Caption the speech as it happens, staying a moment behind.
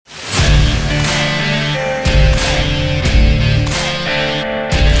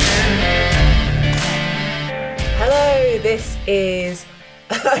is...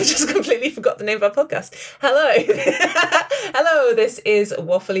 I just completely forgot the name of our podcast. Hello. Hello, this is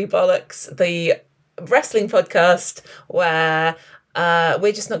Waffly Bollocks, the wrestling podcast where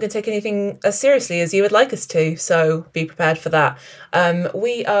we're just not going to take anything as seriously as you would like us to, so be prepared for that.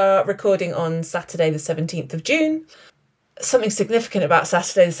 We are recording on Saturday the 17th of June. Something significant about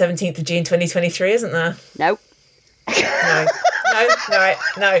Saturday the 17th of June 2023, isn't there? No.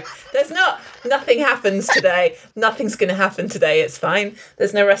 No. There's not. Nothing happens today. Nothing's going to happen today. It's fine.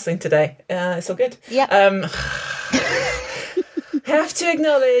 There's no wrestling today. It's all good. Yeah. Have to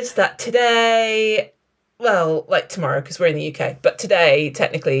acknowledge that today, well, like tomorrow, because we're in the UK, but today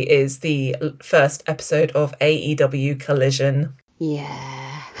technically is the first episode of AEW Collision.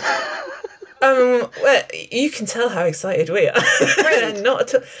 Yeah. Well, you can tell how excited we are. Not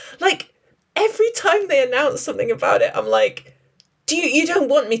at all. Like, every time they announce something about it, I'm like, you don't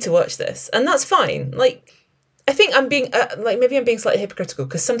want me to watch this, and that's fine. Like, I think I'm being maybe I'm being slightly hypocritical,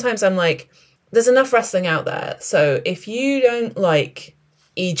 because sometimes I'm like, there's enough wrestling out there, so if you don't like,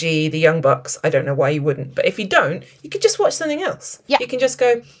 e.g. the Young Bucks, I don't know why you wouldn't, but if you don't, you could just watch something else. Yeah. You can just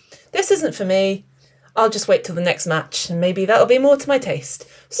go, this isn't for me, I'll just wait till the next match, and maybe that'll be more to my taste.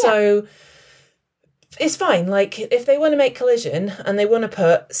 So it's fine. Like, if they want to make Collision and they want to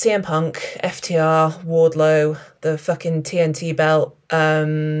put CM Punk, FTR, Wardlow, the fucking TNT belt,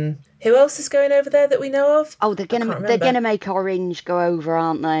 who else is going over there that we know of? Oh, they're gonna make Orange go over,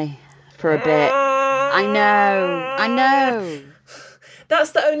 aren't they? For a bit. I know.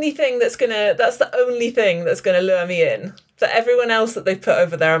 That's the only thing that's gonna lure me in. But everyone else that they've put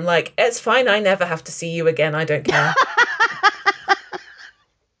over there, I'm like, it's fine, I never have to see you again, I don't care.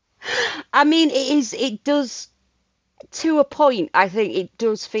 I mean, it does, to a point, I think it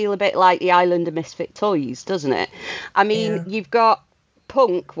does feel a bit like the Island of Misfit Toys, doesn't it? I mean, You've got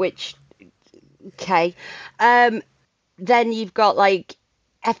Punk, which, okay. Then you've got, like,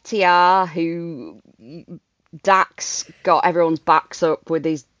 FTR, who Dax got everyone's backs up with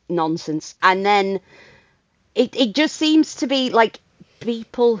his nonsense. And then it just seems to be, like,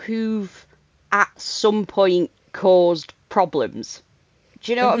 people who've, at some point, caused problems.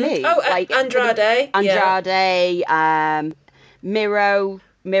 Do you know what I mean? Oh, like Andrade. Miro,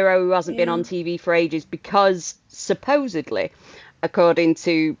 who hasn't been on TV for ages because supposedly, according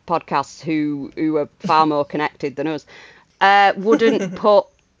to podcasts who are far more connected than us, wouldn't put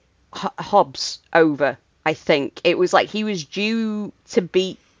Hobbs over. I think it was like he was due to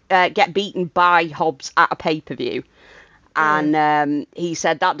get beaten by Hobbs at a pay-per-view, and he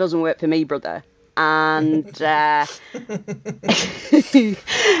said, that doesn't work for me, brother. And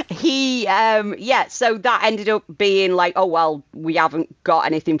he so that ended up being like, oh well, we haven't got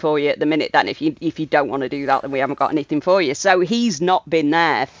anything for you at the minute then. If you don't want to do that, then we haven't got anything for you. So he's not been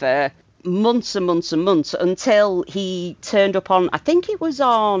there for months and months and months until he turned up on, I think it was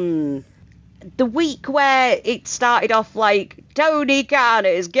on the week where it started off like, Tony Khan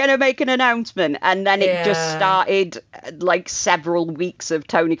is gonna make an announcement, and then it just started like several weeks of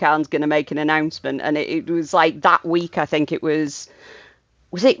Tony Khan's gonna make an announcement, and it was like that week, I think it was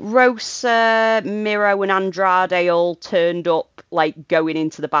it Rosa, Miro and Andrade all turned up, like going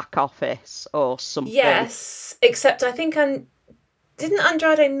into the back office or something. Yes, except I think didn't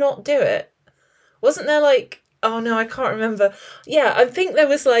Andrade not do it? Wasn't there like, oh no, I can't remember. Yeah, I think there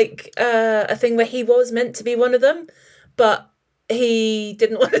was like a thing where he was meant to be one of them, but he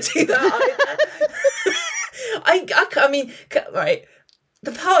didn't want to do that either. I mean, right.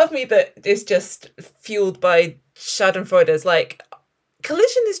 The part of me that is just fueled by Schadenfreude is like,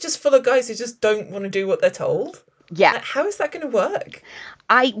 Collision is just full of guys who just don't want to do what they're told. Yeah. Like, how is that going to work?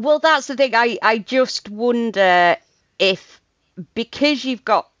 Well, that's the thing. I just wonder if, because you've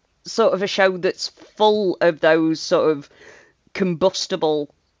got sort of a show that's full of those sort of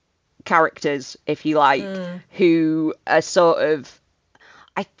combustible characters, if you like, who are sort of,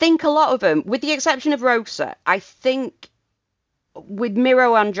 I think a lot of them, with the exception of Rosa, I think with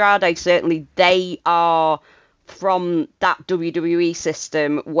Miro Andrade, certainly they are from that WWE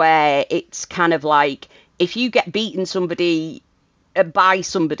system where it's kind of like, if you get beaten by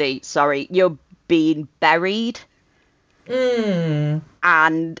somebody, you're being buried.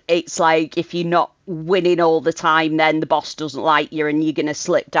 And it's like, if you're not winning all the time, then the boss doesn't like you and you're going to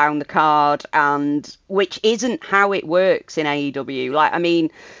slip down the card, and which isn't how it works in AEW. Like, I mean,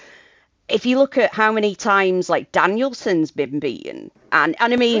 if you look at how many times like Danielson's been beaten, and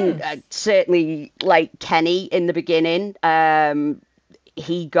I mean, certainly like Kenny in the beginning,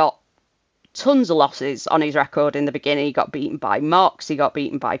 he got tons of losses on his record in the beginning. He got beaten by Mox, he got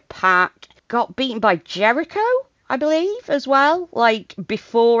beaten by Pac, got beaten by Jericho, I believe, as well, like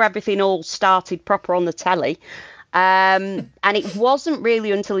before everything all started proper on the telly. And it wasn't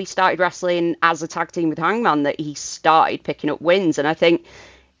really until he started wrestling as a tag team with Hangman that he started picking up wins. And I think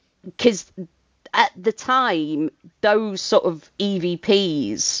because at the time, those sort of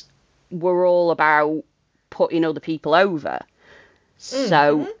EVPs were all about putting other people over.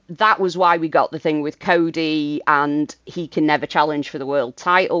 So that was why we got the thing with Cody and he can never challenge for the world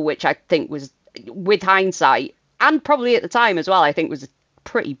title, which I think was, with hindsight, and probably at the time as well, I think was a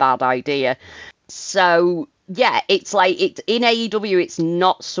pretty bad idea. So, yeah, it's like in AEW, it's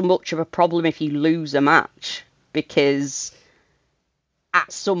not so much of a problem if you lose a match, because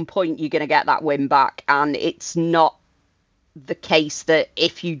at some point you're going to get that win back, and it's not the case that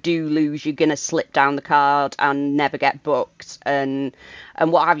if you do lose, you're going to slip down the card and never get booked and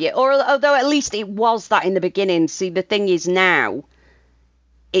what have you. Or although at least it was that in the beginning. See, the thing is now,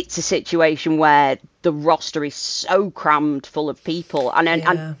 it's a situation where the roster is so crammed full of people,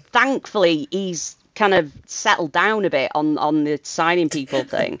 and thankfully he's kind of settled down a bit on the signing people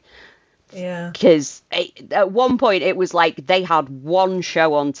thing. Yeah. Because at one point it was like they had one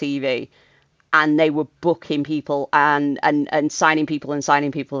show on TV and they were booking people and signing people and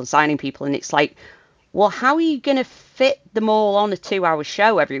signing people and signing people. And it's like, well, how are you going to fit them all on a 2-hour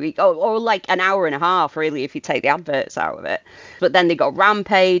show every week? Or like an hour and a half, really, if you take the adverts out of it. But then they got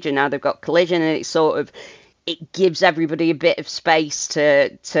Rampage and now they've got Collision, and it's sort of, it gives everybody a bit of space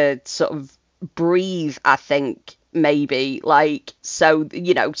to sort of breathe, I think, maybe. Like, so,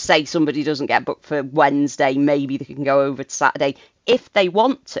 you know, say somebody doesn't get booked for Wednesday, maybe they can go over to Saturday if they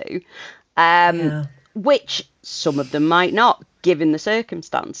want to. Which some of them might not, given the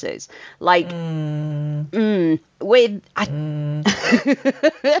circumstances. Like, oh, we're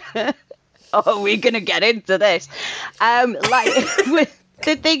gonna get into this. The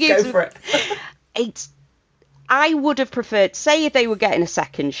thing is, go for it. I would have preferred, say, if they were getting a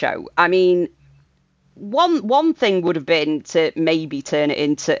second show. I mean, one thing would have been to maybe turn it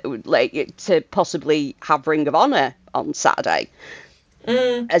into, like, to possibly have Ring of Honor on Saturday.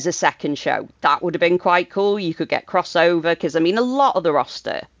 As a second show. That would have been quite cool. You could get crossover, because I mean a lot of the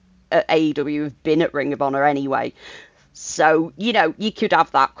roster at AEW have been at Ring of Honor anyway, so you know you could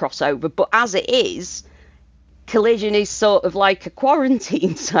have that crossover. But as it is, Collision is sort of like a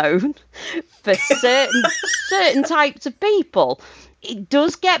quarantine zone for certain types of people. It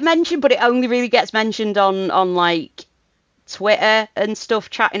does get mentioned, but it only really gets mentioned on like Twitter and stuff,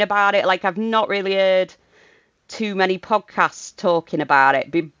 chatting about it. Like, I've not really heard too many podcasts talking about it,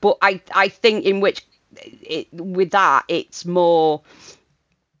 but I think in which with that it's more,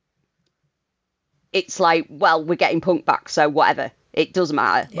 it's like, well, we're getting Punk back, so whatever, it doesn't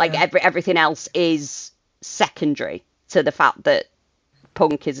matter. Like everything else is secondary to the fact that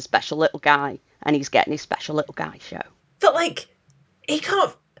Punk is a special little guy and he's getting his special little guy show. But like, he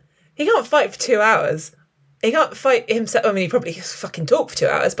can't fight for 2 hours. He can't fight himself. I mean, he probably fucking talk for 2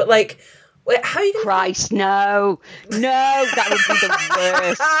 hours, but like, wait, how are you going to... Christ, no, that would be the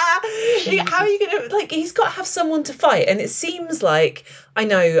worst. How are you going to... Like, he's got to have someone to fight, and it seems like... I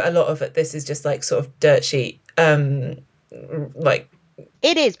know a lot of it, this is just, like, sort of dirt sheet, like...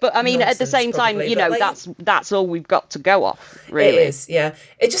 It is, but, I mean, at the same time, you know, like, that's all we've got to go off, really. It is, yeah.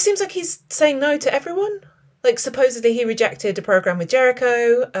 It just seems like he's saying no to everyone. Like, supposedly he rejected a program with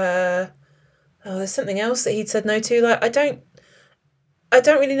Jericho. There's something else that he'd said no to. Like, I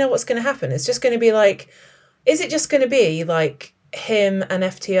don't really know what's going to happen. It's just going to be like, is it just going to be like him and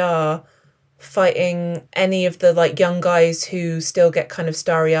FTR fighting any of the like young guys who still get kind of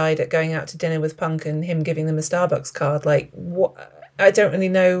starry-eyed at going out to dinner with Punk and him giving them a Starbucks card? Like, what? I don't really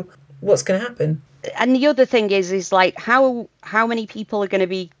know what's going to happen. And the other thing is like, how many people are going to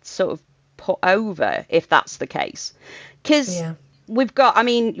be sort of put over if that's the case? Because we've got, I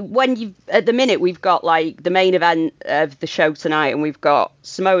mean, at the minute we've got like the main event of the show tonight, and we've got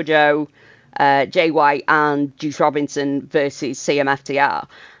Samoa Joe, Jay White and Juice Robinson versus CMFTR.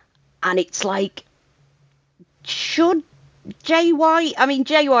 And it's like, should Jay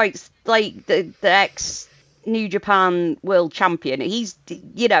White's like the ex New Japan World Champion. He's,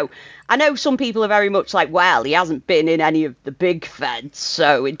 you know, I know some people are very much like, well, he hasn't been in any of the big feds,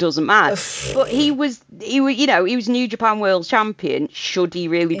 so it doesn't matter. But he was, you know, he was New Japan World Champion. Should he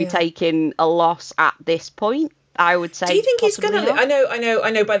really be taking a loss at this point? I would say. Do you think he's gonna? I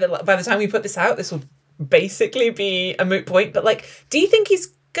know. By the time we put this out, this will basically be a moot point. But like, do you think he's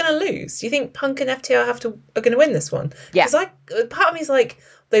gonna lose? Do you think Punk and FTR are gonna win this one? Yeah. Because part of me is like,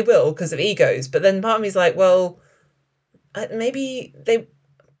 they will because of egos, but then part of me is like, well, maybe they.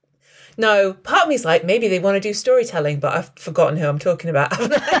 No, part of me is like, maybe they want to do storytelling, but I've forgotten who I'm talking about,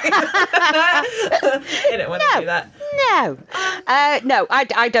 haven't I? They don't want to do that. No, no,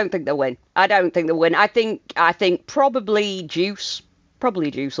 I don't think they'll win. I don't think they'll win. I think probably Juice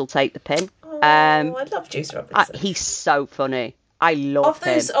will take the pin. I love Juice Robinson. He's so funny. I love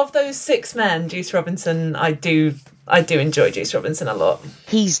him. Of those 6 men, Juice Robinson, I do enjoy Juice Robinson a lot.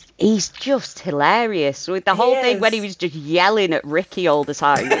 He's just hilarious with the whole thing when he was just yelling at Ricky all the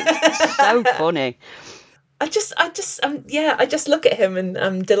time. It's so funny. I just look at him and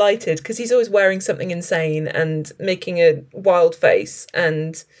I'm delighted because he's always wearing something insane and making a wild face,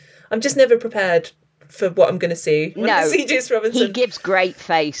 and I'm just never prepared for what I'm going to see when I see Juice Robinson. He gives great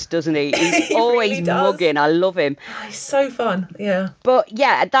face, doesn't he? He's he always really mugging. I love him. Oh, he's so fun, yeah. But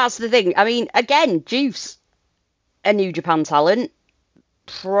yeah, that's the thing. I mean, again, Juice, a New Japan talent,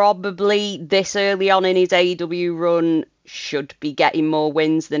 probably this early on in his AEW run should be getting more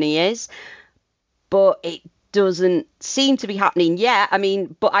wins than he is. But it doesn't seem to be happening yet. I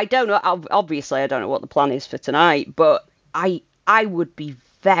mean, but I don't know. Obviously, I don't know what the plan is for tonight. But I would be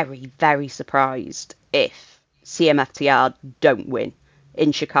very, very surprised if CMFTR don't win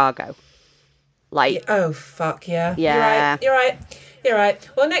in Chicago. Like, oh fuck yeah, yeah, you're right.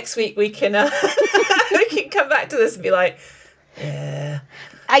 Well, next week we can we can come back to this and be like, yeah.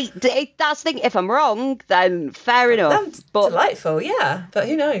 That's the thing. If I'm wrong, then fair enough. That's delightful, yeah. But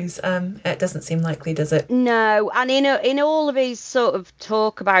who knows? It doesn't seem likely, does it? No. And in all of his sort of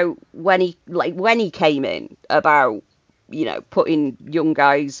talk about when he came in about, you know, putting young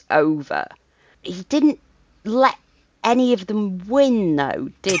guys over, he didn't let any of them win,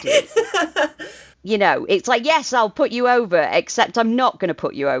 though, did he? You know, it's like, yes, I'll put you over, except I'm not going to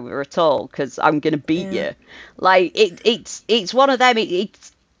put you over at all because I'm going to beat you. Like, it's one of them.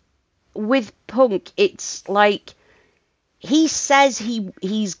 It's with Punk, it's like he says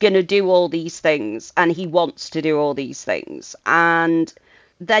he's going to do all these things and he wants to do all these things. And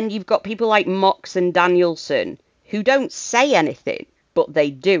then you've got people like Mox and Danielson who don't say anything, but they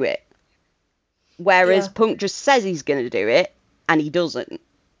do it. Whereas Punk just says he's going to do it and he doesn't.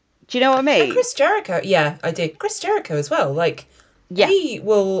 Do you know what I mean? And Chris Jericho, yeah, I do. Chris Jericho as well. Like, he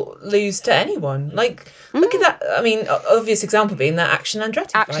will lose to anyone. Like, look at that. I mean, obvious example being that Action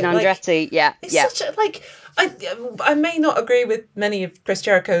Andretti fight. Action Andretti, like, it's such a, like, I may not agree with many of Chris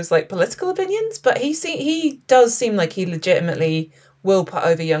Jericho's, like, political opinions, but he does seem like he legitimately will put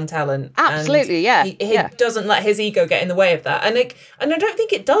over young talent. Absolutely, and he doesn't let his ego get in the way of that. And I don't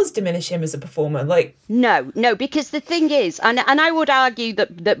think it does diminish him as a performer. Like, no, because the thing is, and I would argue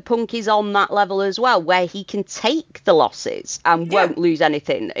that Punk is on that level as well, where he can take the losses and won't lose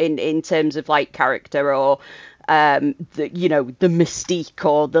anything in terms of like character or the mystique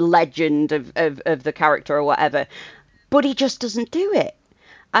or the legend of the character or whatever. But he just doesn't do it.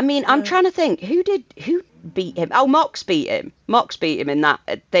 I mean, I'm trying to think, who beat him? Oh, Mox beat him. Mox beat him in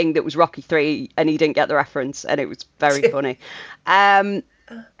that thing that was Rocky 3 and he didn't get the reference and it was very funny. Did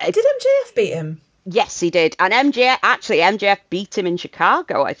MJF beat him? Yes, he did. And MJF beat him in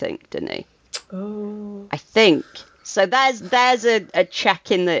Chicago, I think, didn't he? Oh. I think. So there's a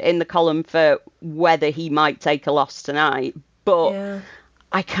check in the column for whether he might take a loss tonight, but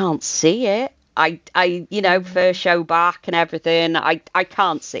I can't see it. I first show back and everything. I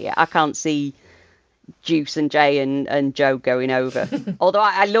can't see it. I can't see Juice and Jay and Joe going over. Although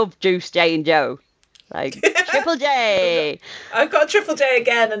I love Juice, Jay and Joe. Like, Triple J. I've got a Triple J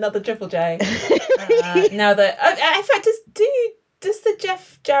again, another Triple J. Now that, in fact, does the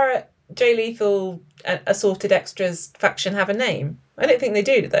Jeff Jarrett, Jay Lethal, Assorted Extras faction have a name? I don't think they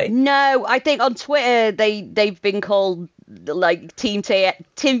do they? No, I think on Twitter they've been called like Team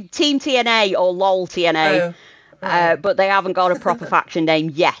TNA or LOL TNA. But they haven't got a proper faction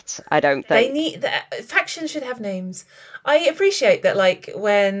name yet, I don't think. Factions should have names. I appreciate that, like,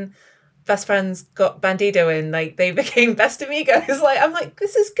 when Best Friends got Bandido in, like, they became Best Amigos. Like, I'm like,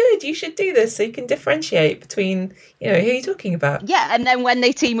 this is good. You should do this so you can differentiate between, who you're talking about. Yeah, and then when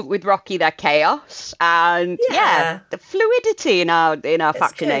they team up with Rocky, they're Chaos. And, the fluidity in our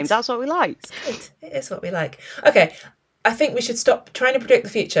faction names. That's what we like. It's good. It is what we like. Okay. I think we should stop trying to predict the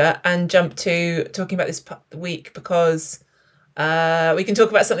future and jump to talking about this week because we can talk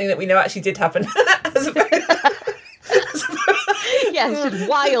about something that we know actually did happen. It's just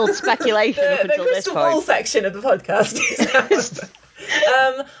wild speculation up until this point. The crystal ball section of the podcast is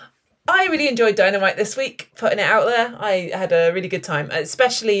I really enjoyed Dynamite this week, putting it out there. I had a really good time,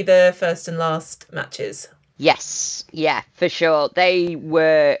 especially the first and last matches. Yes, yeah, for sure. They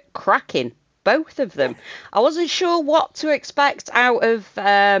were cracking. Both of them. I wasn't sure what to expect out of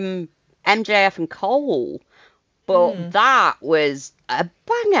MJF and Cole, but that was a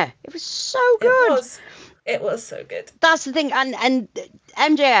banger. It was so good. It was so good. That's the thing, and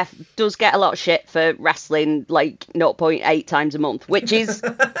MJF does get a lot of shit for wrestling like 0.8 times a month, which is,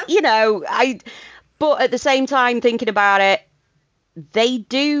 but at the same time, thinking about it, they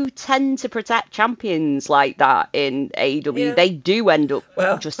do tend to protect champions like that in AEW. Yeah. They do end up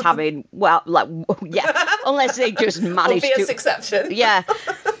Well. just having, unless they just manage Obvious to, exception. yeah,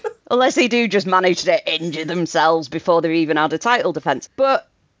 unless they do just manage to injure themselves before they've even had a title defense. But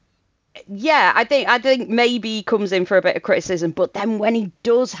yeah, I think maybe he comes in for a bit of criticism, but then when he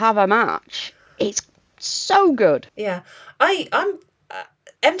does have a match, it's so good. Yeah, I'm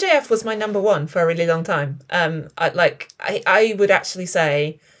MJF was my number one for a really long time. I would actually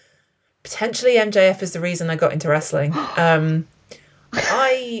say potentially MJF is the reason I got into wrestling. I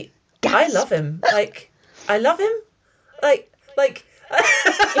love him. I love him. I can't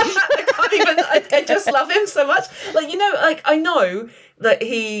even. I just love him so much. I know that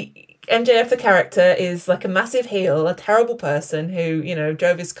MJF the character is like a massive heel, a terrible person who,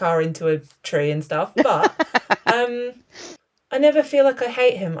 drove his car into a tree and stuff. But I never feel like I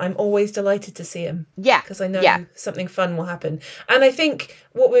hate him. I'm always delighted to see him. Yeah. Because I know something fun will happen. And I think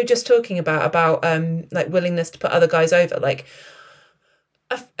what we were just talking about willingness to put other guys over,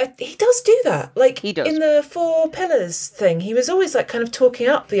 he does do that. He does. In the 4 Pillars thing, he was always kind of talking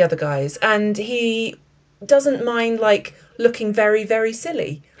up the other guys, and he doesn't mind looking very, very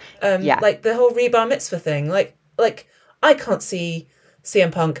silly. The whole Rebar Mitzvah thing. I can't see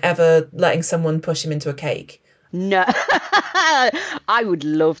CM Punk ever letting someone push him into a cake. No, I would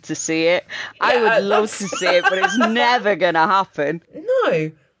love to see it. I would love to see it, but it's never gonna happen.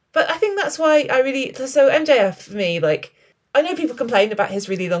 No, but I think that's why so MJF for me, I know people complain about his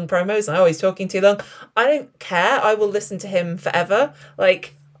really long promos and I always talking too long. I don't care. I will listen to him forever. I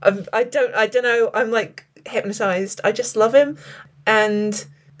don't know. I'm hypnotized. I just love him. And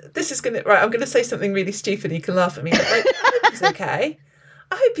this is I'm gonna say something really stupid. You can laugh at me, but I hope he's okay.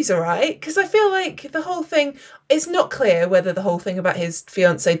 I hope he's all right, because I feel like the whole thing, it's not clear whether the whole thing about his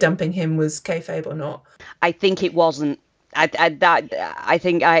fiancée dumping him was kayfabe or not. I think it wasn't. I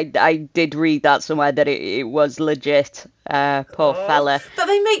think I did read that somewhere that it was legit. Poor fella. But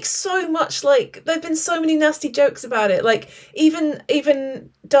they make so much, there've been so many nasty jokes about it. Even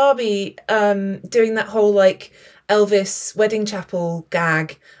Darby doing that whole Elvis wedding chapel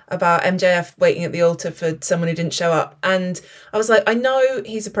gag about MJF waiting at the altar for someone who didn't show up. And I was like, I know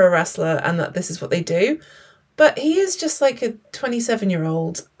he's a pro wrestler and that this is what they do, but he is just a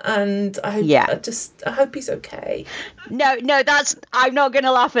 27-year-old, and I hope he's okay. No, I'm not going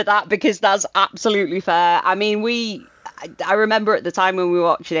to laugh at that, because that's absolutely fair. I mean, I remember at the time when we were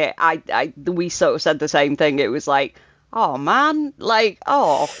watching it, we sort of said the same thing. It was oh man,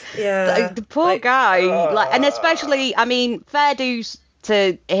 the poor guy, and especially, I mean, fair dues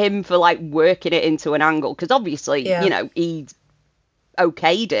to him for working it into an angle, because obviously, he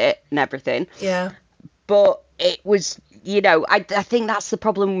okayed it and everything. Yeah. But it was, I think that's the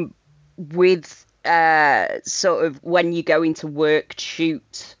problem with sort of when you go into work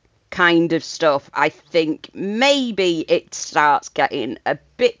shoot kind of stuff. I think maybe it starts getting a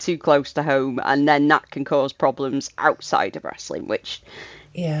bit too close to home, and then that can cause problems outside of wrestling, which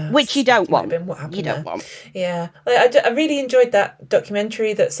you don't want. You don't want. Yeah, I really enjoyed that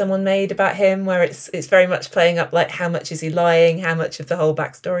documentary that someone made about him, where it's very much playing up how much is he lying, how much of the whole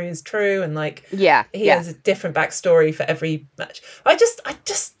backstory is true, and he has a different backstory for every match. I just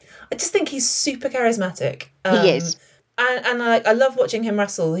think he's super charismatic. He is. And I love watching him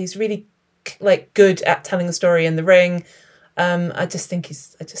wrestle. He's really good at telling a story in the ring. I just think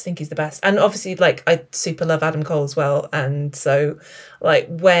he's the best. And obviously I super love Adam Cole as well. And so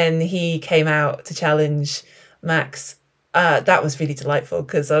when he came out to challenge Max, that was really delightful,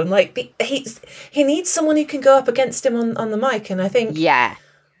 because I'm he needs someone who can go up against him on the mic. And I think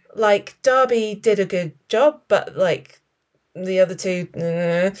Darby did a good job, but the other two,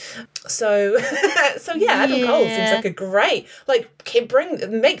 so Adam Cole seems like a great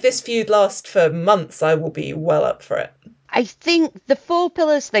make this feud last for months. I will be well up for it. I think the 4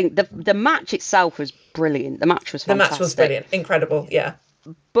 Pillars thing, the match itself was brilliant. The match was fantastic. The match was brilliant, incredible, yeah.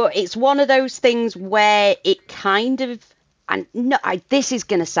 But it's one of those things where it kind of, and no, this is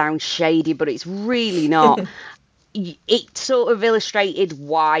going to sound shady, but it's really not. It sort of illustrated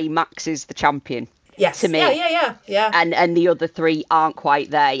why Max is the champion. Yes. To me. Yeah. And the other 3 aren't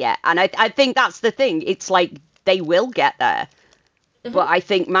quite there yet. And I think that's the thing. It's they will get there. Mm-hmm. But I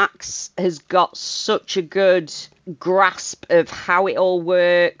think Max has got such a good grasp of how it all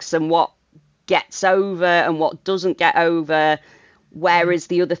works and what gets over and what doesn't get over, whereas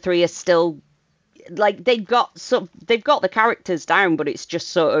the other 3 are still they've got the characters down, but it's just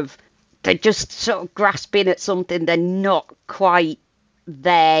sort of they're just sort of grasping at something. They're not quite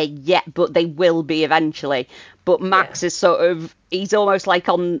there yet, but they will be eventually. But Max is sort of, he's almost like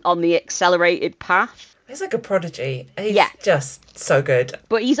on the accelerated path. He's like a prodigy. He's just so good.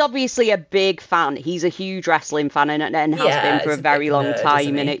 But he's obviously a big fan. He's a huge wrestling fan and has been for a very long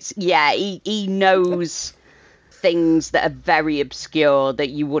time. And he knows things that are very obscure that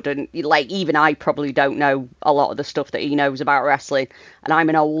you wouldn't, like, even I probably don't know a lot of the stuff that he knows about wrestling. And I'm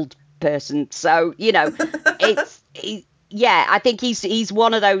an old person. So, you know, I think he's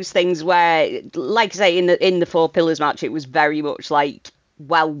one of those things where, like I say, in the Four Pillars match, it was very much like,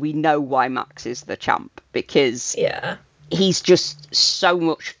 well, we know why Max is the champ, because he's just so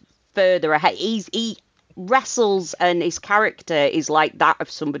much further ahead. He wrestles, and his character is like that of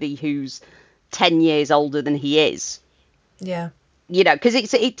somebody who's 10 years older than he is. Yeah. You know,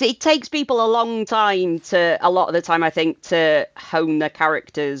 because it takes people a long time a lot of the time, I think, to hone their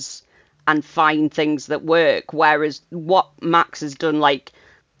characters and find things that work. Whereas what Max has done, like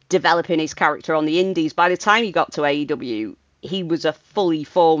developing his character on the indies, by the time he got to AEW, he was a fully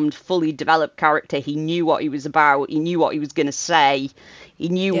formed, fully developed character. He knew what he was about. He knew what he was going to say. He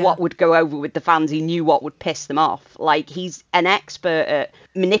knew what would go over with the fans. He knew what would piss them off. Like, he's an expert at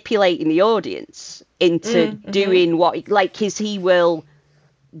manipulating the audience into doing what, like, he will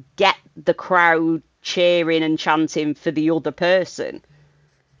get the crowd cheering and chanting for the other person.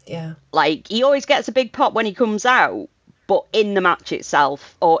 Yeah. Like, he always gets a big pop when he comes out, but in the match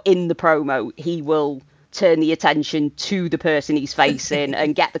itself or in the promo, he will turn the attention to the person he's facing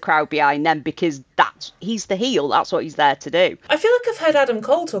and get the crowd behind them, because he's the heel. That's what he's there to do. I feel like I've heard Adam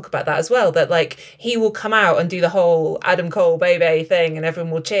Cole talk about that as well, that like he will come out and do the whole Adam Cole baby thing and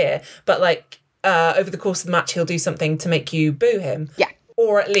everyone will cheer, but like over the course of the match he'll do something to make you boo him. Yeah.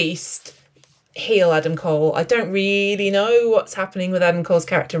 Or at least heel Adam Cole. I don't really know what's happening with Adam Cole's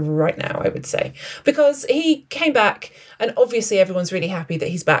character right now, I would say, because he came back and obviously everyone's really happy that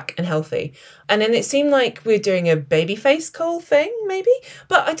he's back and healthy. And then it seemed like we're doing a babyface Cole thing, maybe,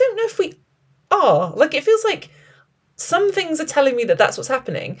 but I don't know if we are. Like, it feels like some things are telling me that that's what's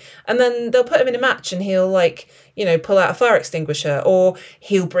happening. And then they'll put him in a match and he'll, like, you know, pull out a fire extinguisher, or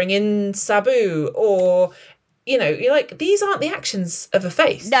he'll bring in Sabu, or, you know, you're like, these aren't the actions of a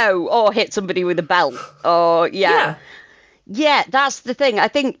face. No, or hit somebody with a belt. Or, yeah, that's the thing. I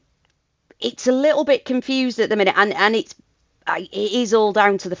think it's a little bit confused at the minute, and it is all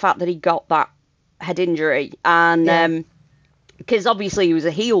down to the fact that he got that head injury. And because obviously he was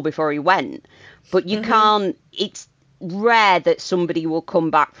a heel before he went, but you can't, it's rare that somebody will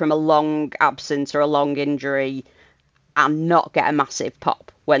come back from a long absence or a long injury and not get a massive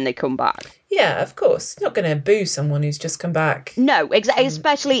pop when they come back. Yeah, of course. You're not going to boo someone who's just come back. No,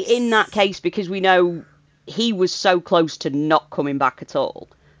 especially in that case, because we know he was so close to not coming back at all.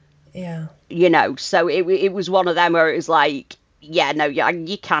 Yeah. You know, so it was one of them where it was like,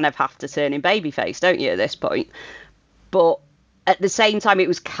 you kind of have to turn him babyface, don't you, at this point? But at the same time, it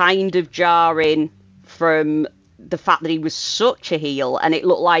was kind of jarring from the fact that he was such a heel, and it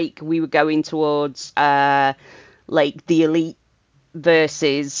looked like we were going towards like the Elite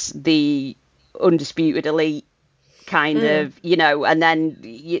versus the Undisputed Elite kind of, you know, and then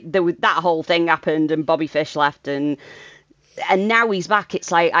that whole thing happened and Bobby Fish left, and now he's back.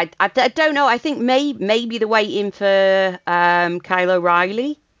 It's like, I don't know. I think maybe they're waiting for Kyle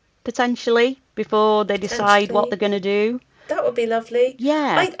O'Reilly, potentially, before they decide what they're going to do. That would be lovely.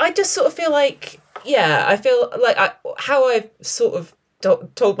 Yeah. I just sort of feel like, I feel like how I've sort of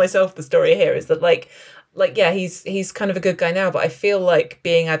told myself the story here is that like he's kind of a good guy now, but I feel like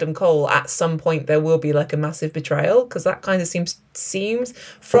being Adam Cole, at some point there will be like a massive betrayal, because that kind of seems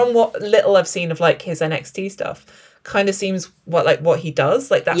from what little I've seen of like his NXT stuff, kind of seems what he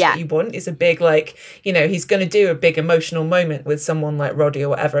does. Like, that's what you want, is a big, like, you know, he's going to do a big emotional moment with someone like Roddy or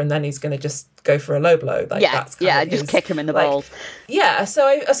whatever, and then he's going to just go for a low blow. Like, that's kind of just kick him in the balls. Yeah, so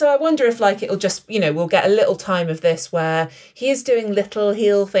I wonder if, like, it'll just, you know, we'll get a little time of this where he is doing little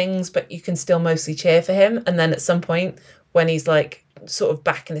heel things, but you can still mostly cheer for him, and then at some point when he's like sort of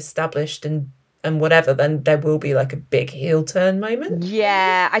back and established and whatever, then there will be like a big heel turn moment.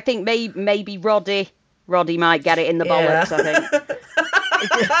 Yeah, I think maybe Roddy might get it in the bollocks, I think.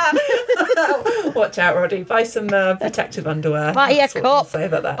 Watch out, Roddy. Buy some protective underwear. Buy a cup. Say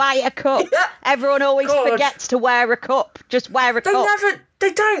about that. Buy a cup. Yeah. Everyone always forgets to wear a cup. Just wear a cup.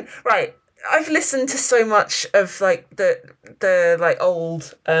 They don't. Right. I've listened to so much of like the like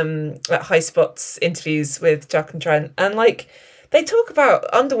old like High Spots interviews with Chuck and Trent, and like they talk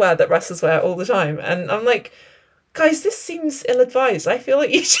about underwear that wrestlers wear all the time, and I'm like, guys, this seems ill-advised. I feel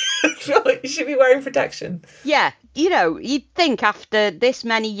like you should be wearing protection. Yeah, you'd think after this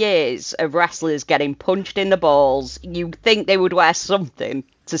many years of wrestlers getting punched in the balls, you'd think they would wear something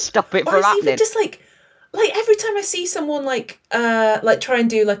to stop it from happening. Even just like every time I see someone like try and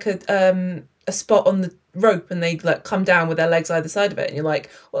do like a spot on the rope and they like come down with their legs either side of it, and you're like,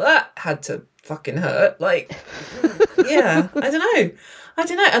 well, that had to fucking hurt. Like, yeah, I don't know,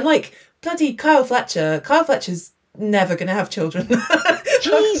 and like bloody Kyle Fletcher's never gonna have children.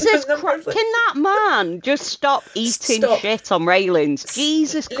 Jesus Christ, can that man just stop eating shit on railings?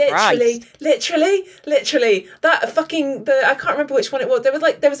 Jesus Christ. Literally. That fucking, I can't remember which one it was. There was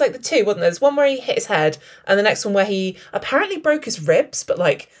like the two, wasn't there? There's one where he hit his head, and the next one where he apparently broke his ribs, but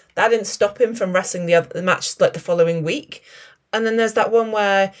like that didn't stop him from wrestling the match like the following week. And then there's that one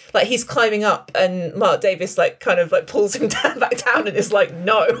where like he's climbing up and Mark Davis like kind of like pulls him back down and is like,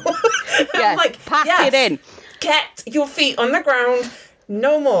 no. Yeah, like, pack it in. Get your feet on the ground.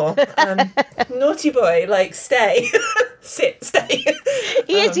 No more. Naughty boy, like, stay. Stay.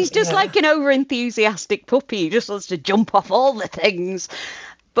 He is. He's just like an over-enthusiastic puppy. He just wants to jump off all the things.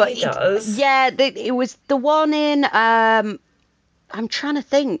 But he does. Yeah, it was the one in... I'm trying to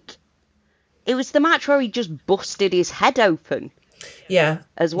think. It was the match where he just busted his head open. Yeah.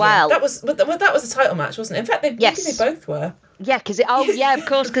 As well. Yeah. That was a title match, wasn't it? In fact, maybe they both were. Yeah, because of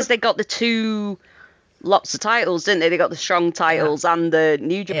course, because they got the two lots of titles, didn't they? They got the Strong titles and the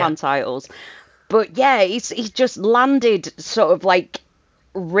New Japan titles. But yeah, he just landed sort of like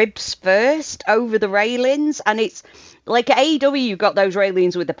ribs first over the railings, and it's like at AEW you got those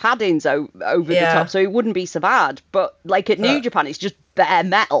railings with the paddings over the top, so it wouldn't be so bad. But like at New Japan, it's just bare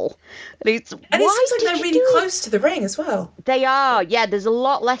metal. And it seems like they're really close to the ring as well. They are, yeah. There's a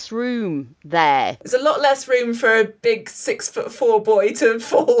lot less room there. There's a lot less room for a big 6'4" boy to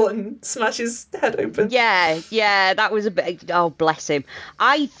fall and smash his head open. Yeah, that was a bit. Oh, bless him.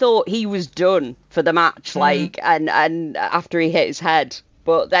 I thought he was done for the match, like, and after he hit his head,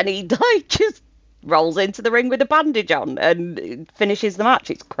 but then he like just rolls into the ring with a bandage on and finishes the match.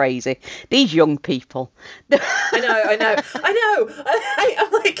 It's crazy. These young people. I know.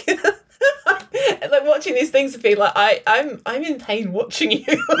 I'm like watching these things and being like, I'm in pain watching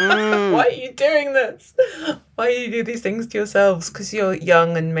you. Why are you doing this? Why do you do these things to yourselves? Because you're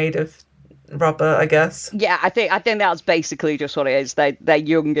young and made of rubber, I guess. Yeah, I think that's basically just what it is. They're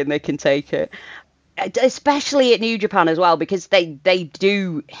young and they can take it. Especially at New Japan as well, because they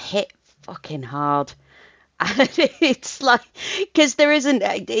do hit fucking hard. And it's like, because there isn't,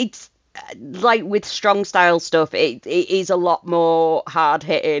 it's like with strong style stuff, it is a lot more hard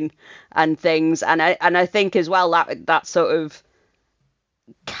hitting and things, and I think as well that sort of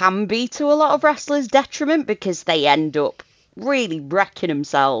can be to a lot of wrestlers' detriment, because they end up really wrecking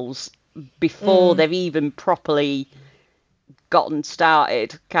themselves before they've even properly gotten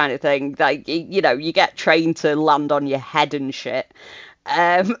started, kind of thing. Like, you know, you get trained to land on your head and shit.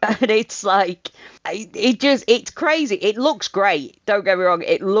 And it's like, it's crazy. It looks great. Don't get me wrong.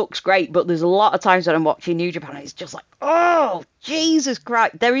 It looks great. But there's a lot of times when I'm watching New Japan, it's just like, oh, Jesus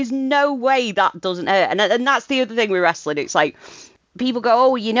Christ. There is no way that doesn't hurt. And that's the other thing with wrestling. It's like, people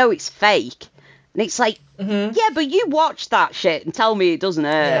go, oh, you know, it's fake. And it's like, yeah, but you watch that shit and tell me it doesn't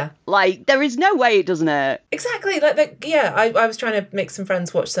hurt. Yeah. Like, there is no way it doesn't hurt. Exactly. I was trying to make some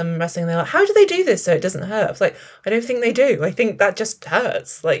friends watch some wrestling, and they're like, how do they do this so it doesn't hurt? I was like, I don't think they do. I think that just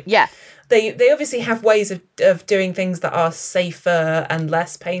hurts. Like, yeah. They obviously have ways of doing things that are safer and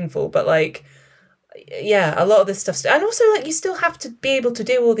less painful, but like, yeah, a lot of this stuff. And also, like, you still have to be able to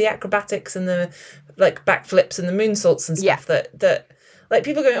do all the acrobatics and the, like, backflips and the moonsaults and stuff that like,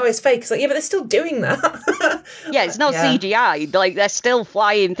 people going, oh, it's fake. It's like, yeah, but they're still doing that. Yeah, it's not CGI. Like, they're still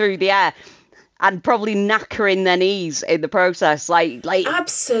flying through the air and probably knackering their knees in the process. Like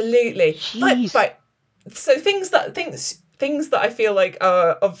absolutely. Right. So things that I feel like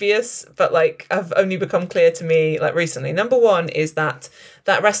are obvious, but like have only become clear to me like recently. Number one is that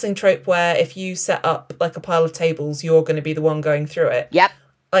wrestling trope where if you set up like a pile of tables, you're going to be the one going through it. Yep.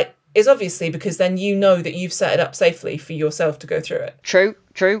 Like, is obviously because then you know that you've set it up safely for yourself to go through it. True.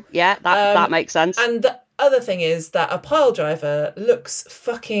 Yeah, that makes sense. And the other thing is that a pile driver looks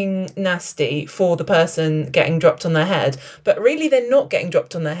fucking nasty for the person getting dropped on their head, but really they're not getting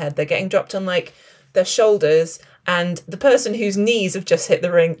dropped on their head. They're getting dropped on like their shoulders, and the person whose knees have just hit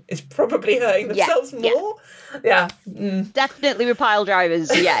the ring is probably hurting themselves more. Yeah. Definitely with pile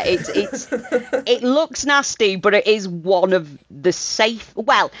drivers. Yeah, it looks nasty, but it is one of the safe.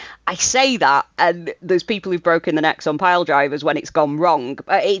 Well, I say that, and there's people who've broken their necks on pile drivers when it's gone wrong.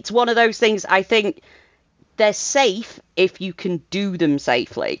 But it's one of those things. I think they're safe if you can do them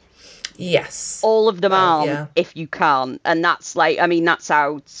safely. Yes. All of them aren't yeah. if you can't. And that's like, I mean, that's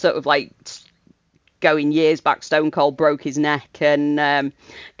how sort of like going years back, Stone Cold broke his neck. And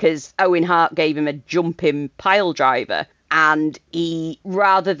because Owen Hart gave him a jumping pile driver. And he,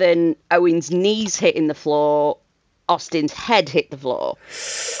 rather than Owen's knees hitting the floor, Austin's head hit the floor.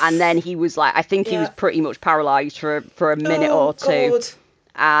 And then he was like, I think he was pretty much paralyzed for a minute or two. God.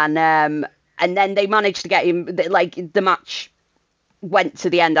 And then they managed to get him, like, the match went to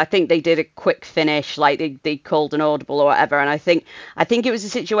the end. I think they did a quick finish, like they called an audible or whatever. And I think it was a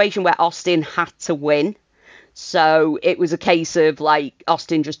situation where Austin had to win. So it was a case of, like,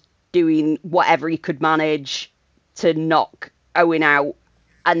 Austin just doing whatever he could manage to knock Owen out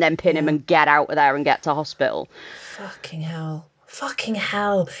and then pin him and get out of there and get to hospital. Fucking hell.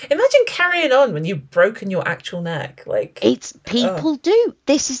 Imagine carrying on when you've broken your actual neck. Like, it's people do.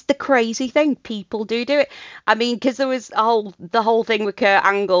 This is the crazy thing. People do it. I mean, because there was the whole thing with Kurt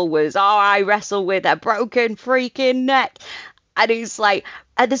Angle was, I wrestle with a broken freaking neck. And it's like,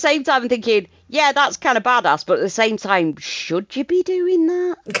 at the same time, I'm thinking, yeah, that's kind of badass. But at the same time, should you be doing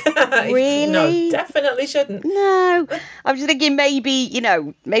that? Really? No, definitely shouldn't. No. I'm just thinking maybe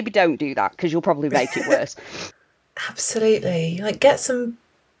don't do that because you'll probably make it worse. Absolutely. Like, get some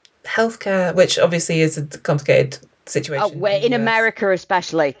healthcare, which obviously is a complicated situation. Oh, in America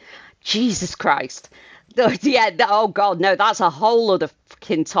especially. Jesus Christ. Yeah, oh God, no, that's a whole other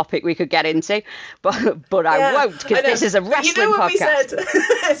fucking topic we could get into, but I won't, because this is a wrestling podcast. We said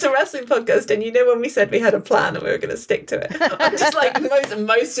it's a wrestling podcast, and when we said we had a plan and we were going to stick to it, I'm just like,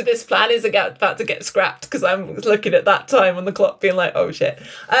 most of this plan is about to get scrapped, because I'm looking at that time on the clock being like, oh shit.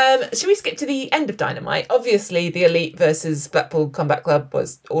 Should we skip to the end of Dynamite? Obviously, the Elite versus Blackpool Combat Club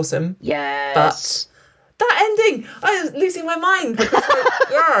was awesome. Yes. But that ending, I was losing my mind because,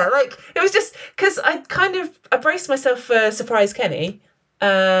 it was just because I braced myself for Surprise Kenny,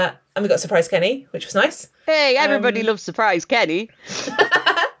 and we got Surprise Kenny, which was nice. Hey, everybody loves Surprise Kenny.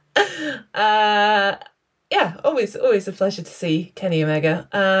 Always a pleasure to see Kenny Omega.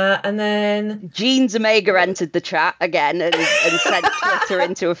 And then Jeans Omega entered the chat again and sent Twitter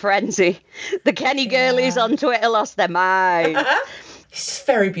into a frenzy. The Kenny girlies on Twitter lost their mind. He's just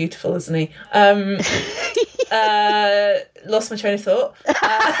very beautiful, isn't he? Lost my train of thought.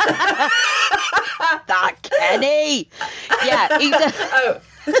 That Kenny! Yeah,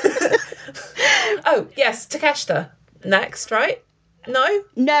 Oh, yes, Takeshita next, right? No,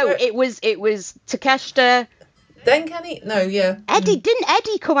 it was Takeshita. Then Kenny? No, yeah. Didn't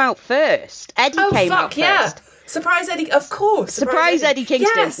Eddie come out first? Eddie came out first. Yeah. Surprise Eddie, of course. Surprise Eddie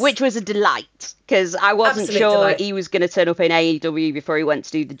Kingston, yes. Which was a delight, because I wasn't sure he was going to turn up in AEW before he went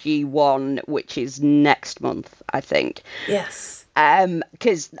to do the G1, which is next month, I think. Yes.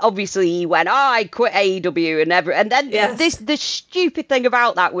 Because obviously he went, I quit AEW and then the stupid thing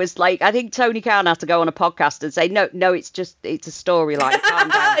about that was, like, I think Tony Khan had to go on a podcast and say, no, it's a storyline. Calm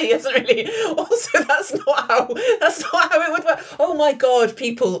down. He hasn't really. Also, that's not how it would work. Oh my God,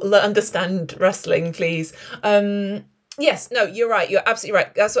 people understand wrestling, please. Yes, no, you're right. You're absolutely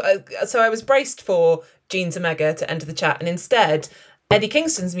right. That's what. So I was braced for Jeans Omega to enter the chat, and instead Eddie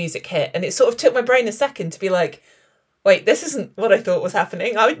Kingston's music hit, and it sort of took my brain a second to be like, wait, this isn't what I thought was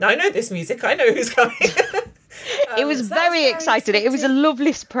happening. I know this music. I know who's coming. It was very exciting. It was a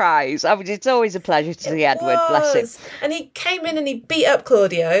lovely surprise. It's always a pleasure to see Edward, bless him. And he came in and he beat up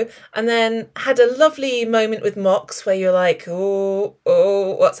Claudio, and then had a lovely moment with Mox where you're like, oh,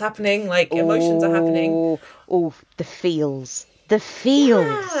 what's happening? Like, emotions are happening. Oh, the feels. The feels.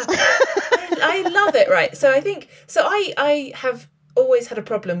 Yeah. I love it, right? So I have always had a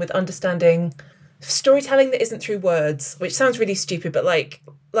problem with understanding storytelling that isn't through words, which sounds really stupid, but like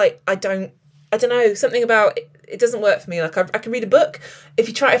I don't know, something about it doesn't work for me. Like, I can read a book. If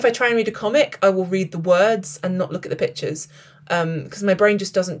I try and read a comic, I will read the words and not look at the pictures, because my brain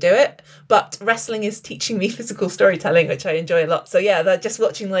just doesn't do it. But wrestling is teaching me physical storytelling, which I enjoy a lot. So yeah, they're just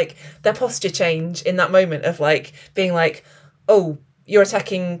watching, like, their posture change in that moment of, like, being like, oh, you're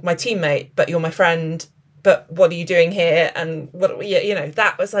attacking my teammate, but you're my friend. But what are you doing here? And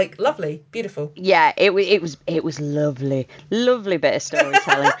that was, like, lovely, beautiful. Yeah, it was lovely bit of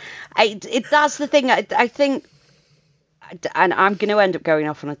storytelling. That's the thing. I think, and I'm going to end up going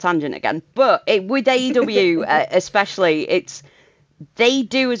off on a tangent again. But with AEW, especially, they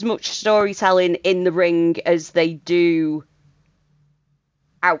do as much storytelling in the ring as they do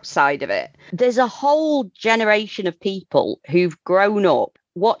outside of it. There's a whole generation of people who've grown up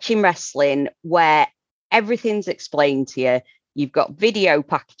watching wrestling where everything's explained to you. You've got video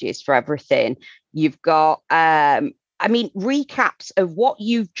packages for everything. You've got, recaps of what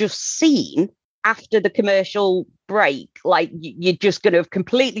you've just seen after the commercial break, like you're just going to have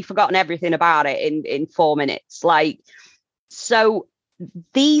completely forgotten everything about it in 4 minutes. Like, so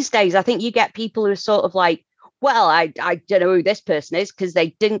these days, I think you get people who are sort of like, well, I don't know who this person is because they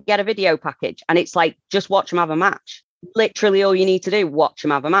didn't get a video package. And it's like, just watch them have a match. Literally all you need to do, watch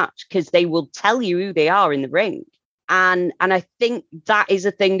them have a match, because they will tell you who they are in the ring. And I think that is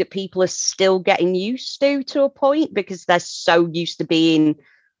a thing that people are still getting used to a point, because they're so used to being,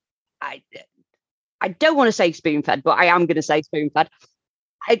 I don't want to say spoon-fed, but I am going to say spoon-fed.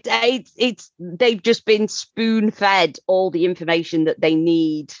 They've just been spoon-fed all the information that they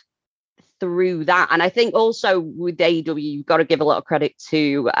need through that. And I think also with AEW, you've got to give a lot of credit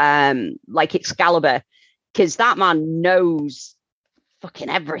to like Excalibur, because that man knows fucking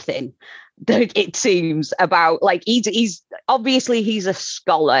everything. It seems about, like, he's obviously he's a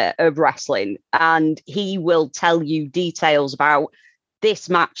scholar of wrestling, and he will tell you details about this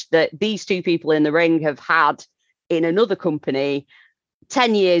match that these two people in the ring have had in another company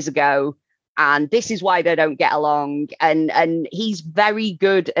 10 years ago, and this is why they don't get along. And he's very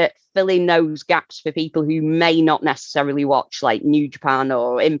good at filling those gaps for people who may not necessarily watch like New Japan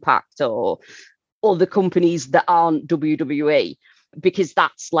or Impact or other companies that aren't WWE, because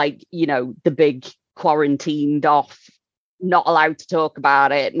that's like, you know, the big quarantined off, not allowed to talk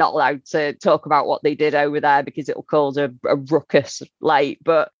about it, not allowed to talk about what they did over there because it'll cause a ruckus. Like,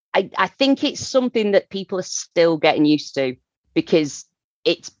 but I think it's something that people are still getting used to, because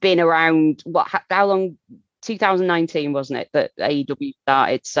it's been around, how long? 2019, wasn't it, that AEW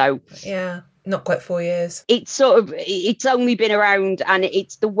started? So yeah, not quite 4 years. It's only been around, and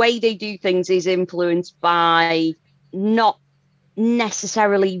it's the way they do things is influenced by not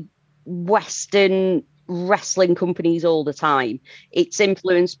necessarily Western wrestling companies all the time. It's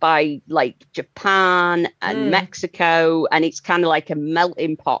influenced by like Japan and Mexico, and it's kind of like a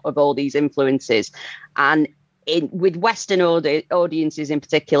melting pot of all these influences. And with Western audiences in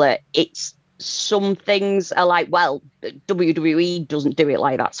particular, it's, some things are like, well, WWE doesn't do it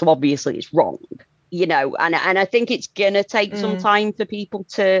like that, so obviously it's wrong, you know. And I think it's gonna take some time for people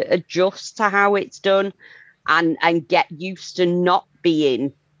to adjust to how it's done, and get used to not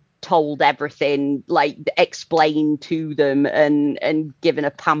being told everything, like explained to them and given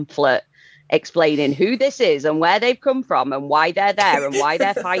a pamphlet explaining who this is and where they've come from and why they're there and why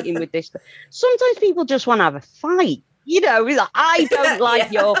they're fighting with this. Sometimes people just want to have a fight. You know, like, I don't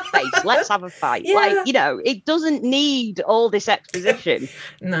like your face. Let's have a fight. Yeah. Like, you know, it doesn't need all this exposition.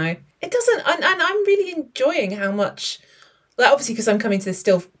 No, it doesn't. And I'm really enjoying how much, like, obviously, because I'm coming to this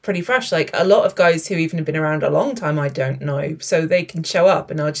still pretty fresh, like a lot of guys who even have been around a long time, I don't know. So they can show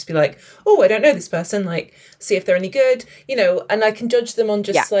up and I'll just be like, oh, I don't know this person. Like, see if they're any good, you know, and I can judge them on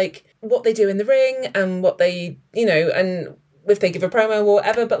just like what they do in the ring and what they, you know, and if they give a promo or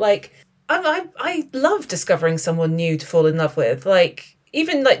whatever. But like, I love discovering someone new to fall in love with. Like,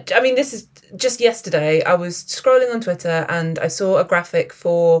 even like, I mean, this is just yesterday, I was scrolling on Twitter and I saw a graphic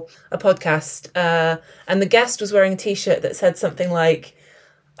for a podcast, and the guest was wearing a t-shirt that said something like,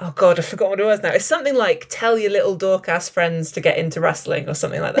 oh God, I forgot what it was now. It's something like, tell your little dork-ass friends to get into wrestling or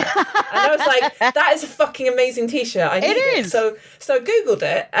something like that. And I was like, that is a fucking amazing t-shirt. I need it. So I Googled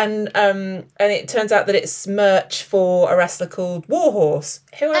it, and it turns out that it's merch for a wrestler called Warhorse,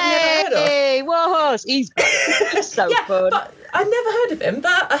 who I've never heard of. Hey, Warhorse, he's so fun. But I'd never heard of him,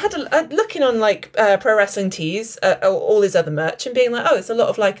 but I had looking on like Pro Wrestling Tees, all his other merch, and being like, oh, it's a lot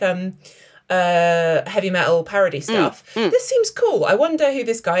of like heavy metal parody stuff. This seems cool. I wonder who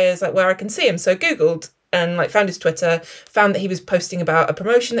this guy is, like where I can see him. So I Googled and like found his Twitter, found that he was posting about a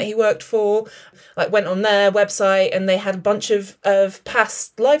promotion that he worked for, like went on their website and they had a bunch of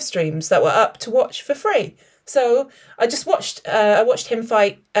past live streams that were up to watch for free. So I just watched him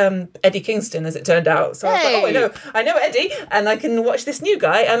fight Eddie Kingston, as it turned out. So I was like, oh, I know Eddie, and I can watch this new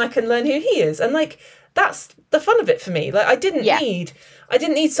guy and I can learn who he is. And like, that's the fun of it for me. Like, I didn't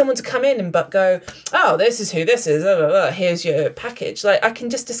need someone to come in and but go, oh, this is who this is. Here's your package. Like, I can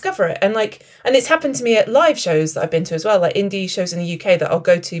just discover it. And like, and it's happened to me at live shows that I've been to as well, like indie shows in the UK that I'll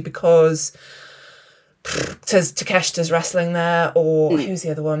go to because Takeshita's wrestling there, or who's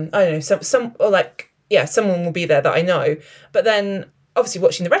the other one? I don't know. Someone will be there that I know. But then obviously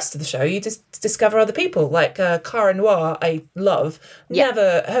watching the rest of the show, you just discover other people, like Cara Noir, I love.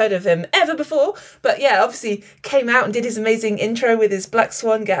 Never heard of him ever before, but yeah, obviously came out and did his amazing intro with his Black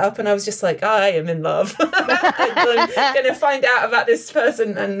Swan get up, and I was just like, I am in love. I'm going to find out about this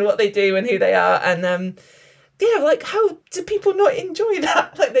person and what they do and who they are, and like, how do people not enjoy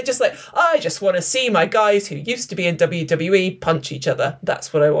that? Like, they're just like, I just want to see my guys who used to be in WWE punch each other.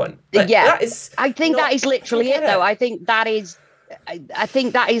 That's what I want. Like, I think that is literally it, though. I think that is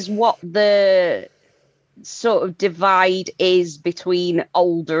what the sort of divide is between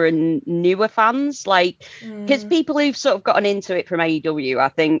older and newer fans. Like, because people who've sort of gotten into it from AEW, I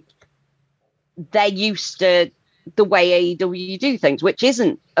think they're used to the way AEW do things, which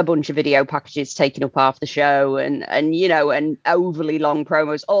isn't a bunch of video packages taking up half the show and you know, and overly long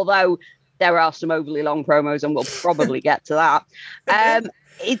promos, although there are some overly long promos and we'll probably get to that.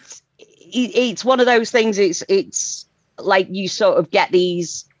 It's one of those things. It's like you sort of get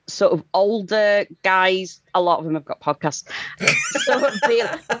these sort of older guys, a lot of them have got podcasts, sort of being,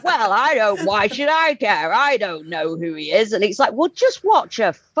 well, why should I care? I don't know who he is. And it's like, well, just watch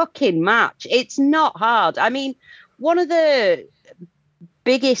a fucking match. It's not hard. I mean, one of the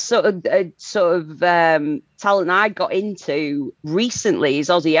biggest sort of talent I got into recently is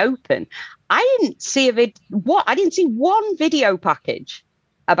Aussie Open. I didn't see one video package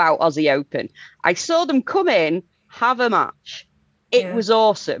about Aussie Open. I saw them come in, have a match. It was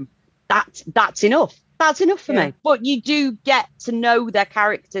awesome. That's enough. That's enough for me. But you do get to know their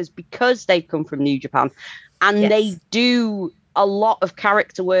characters because they've come from New Japan, and they do a lot of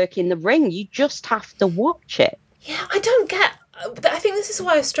character work in the ring. You just have to watch it. Yeah, I think this is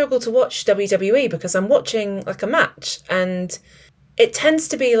why I struggle to watch WWE, because I'm watching like a match and it tends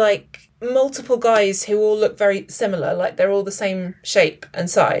to be like multiple guys who all look very similar, like they're all the same shape and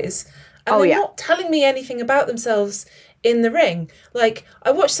size. And they're not telling me anything about themselves in the ring. Like,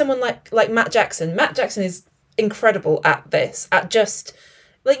 I watch someone like Matt Jackson. Matt Jackson is incredible at this, at just,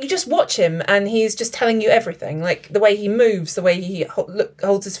 like, you just watch him and he's just telling you everything. Like, the way he moves, the way he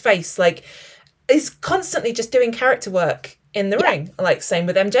holds his face, like, he's constantly just doing character work in the ring. Like, same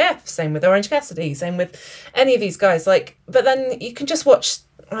with MJF, same with Orange Cassidy, same with any of these guys. Like, but then you can just watch,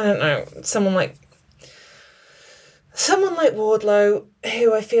 I don't know, someone like Wardlow,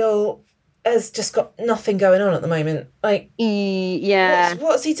 who I feel has just got nothing going on at the moment. Like,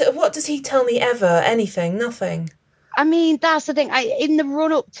 what does he tell me ever? Anything? Nothing. I mean, that's the thing. In the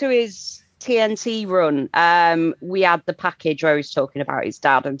run up to his TNT run, we had the package where he was talking about his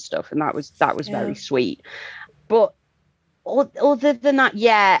dad and stuff, and that was very sweet. But other than that,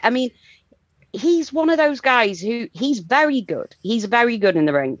 I mean, he's one of those guys who he's very good. He's very good in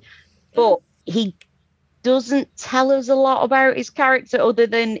the ring, but he doesn't tell us a lot about his character other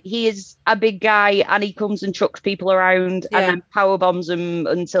than he is a big guy and he comes and chucks people around and then power bombs them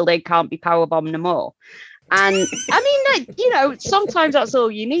until they can't be power bombed no more. And I mean, you know, sometimes that's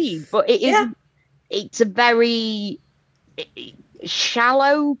all you need, but it's a very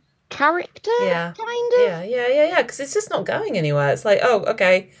shallow character, kind of. Yeah. Because it's just not going anywhere. It's like, oh,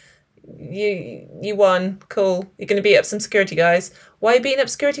 okay, you won, cool. You're going to beat up some security guys. Why are you beating up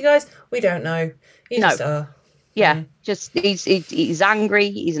security guys? We don't know. Just are. Yeah, just he's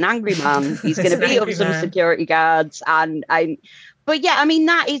angry. He's an angry man. He's going to beat up some security guards, but yeah, I mean,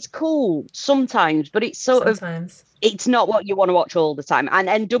 that is cool sometimes, but it's sometimes it's not what you want to watch all the time.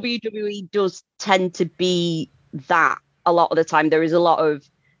 And WWE does tend to be that a lot of the time. There is a lot of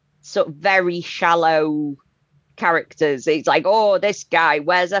sort of very shallow characters. It's like, oh, this guy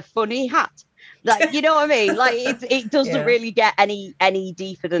wears a funny hat. Like, you know what I mean? Like, it doesn't really get any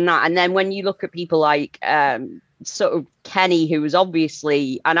deeper than that. And then when you look at people like sort of Kenny, who was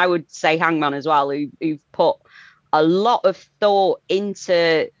obviously, and I would say Hangman as well, who've put a lot of thought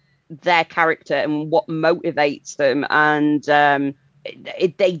into their character and what motivates them. And they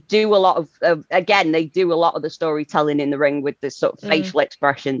do a lot of the storytelling in the ring with the sort of facial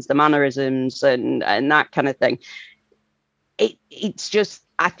expressions, the mannerisms and that kind of thing. It's just,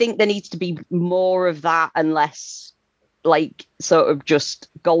 I think there needs to be more of that and less like sort of just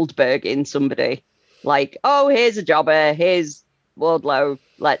Goldberg in somebody. Like, oh, here's a jobber, here's Wardlow,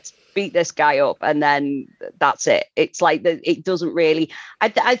 let's beat this guy up, and then that's it. It's like it doesn't really.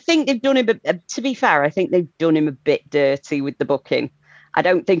 I think they've done him. To be fair, I think they've done him a bit dirty with the booking. I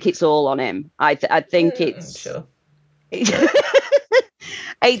don't think it's all on him. I think it's. Sure.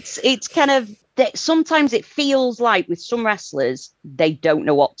 It's kind of that. Sometimes it feels like with some wrestlers they don't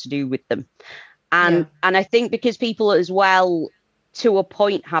know what to do with them, and I think because people as well to a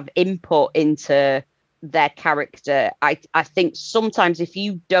point have input into their character, I think sometimes if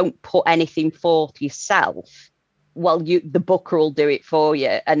you don't put anything forth yourself, well, the booker will do it for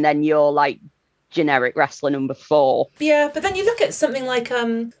you, and then you're like generic wrestler number 4. Yeah, but then you look at something like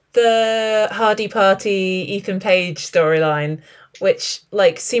the Hardy Party Ethan Page storyline, which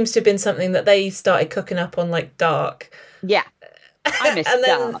like seems to have been something that they started cooking up on like Dark. Yeah, I miss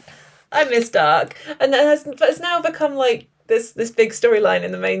Dark. I miss Dark, and then it's now become like this big storyline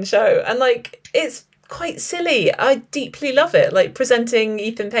in the main show, and like it's quite silly. I deeply love it, like presenting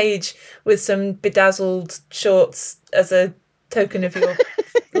Ethan Page with some bedazzled shorts as a token of your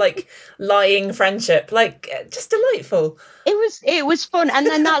like lying friendship, like just delightful. It was fun, and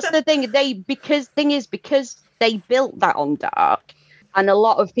then that's the thing. Because they built that on Dark, and a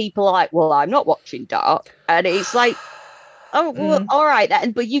lot of people are like, well, I'm not watching Dark, and it's like, oh, well, all right,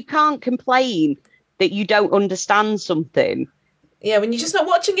 then, but you can't complain that you don't understand something. Yeah, when you're just not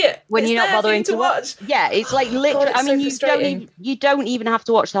watching it, when you're not bothering to watch. Yeah, it's like literally. God, it's I mean, you don't even have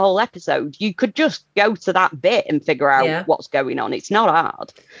to watch the whole episode. You could just go to that bit and figure out what's going on. It's not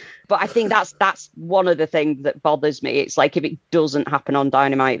hard. But I think that's one of the things that bothers me. It's like if it doesn't happen on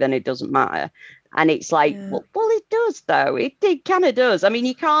Dynamite, then it doesn't matter. And it's like, well, it does though. It kind of does. I mean,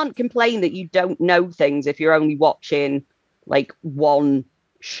 you can't complain that you don't know things if you're only watching like one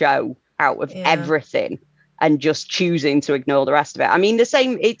show out of everything and just choosing to ignore the rest of it. I mean,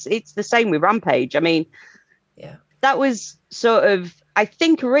 it's the same with Rampage. I mean, that was sort of, I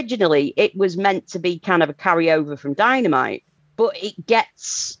think originally it was meant to be kind of a carryover from Dynamite, but it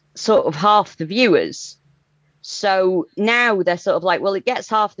gets sort of half the viewers. So now they're sort of like, well, it gets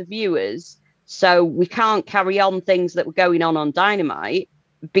half the viewers, so we can't carry on things that were going on Dynamite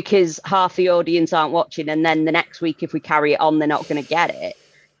because half the audience aren't watching. And then the next week, if we carry it on, they're not going to get it.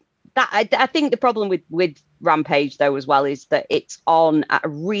 I think the problem with Rampage, though, as well, is that it's on at a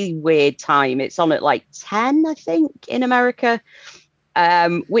really weird time. It's on at like 10, I think, in America,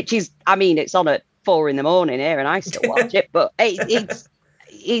 which is, I mean, it's on at 4 a.m. here and I still watch it. But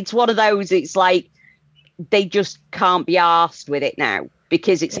it's one of those, it's like they just can't be arsed with it now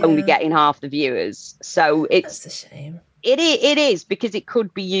because it's only getting half the viewers. So that's a shame. It is, because it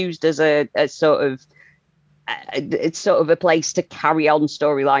could be used as a sort of, it's sort of a place to carry on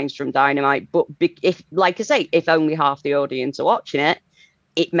storylines from Dynamite, but if, like I say, if only half the audience are watching it,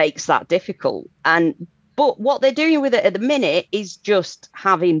 it makes that difficult. But what they're doing with it at the minute is just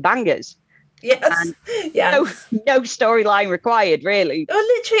having bangers. Yes. No storyline required, really. Well,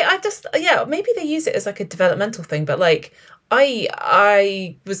 literally, maybe they use it as like a developmental thing, but like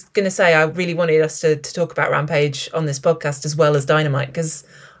I was going to say I really wanted us to talk about Rampage on this podcast as well as Dynamite, because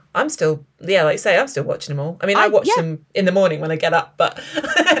I'm still, like I say, I'm still watching them all. I mean, I watch them in the morning when I get up, but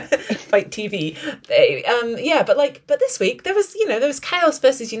Fight TV. But this week there was Chaos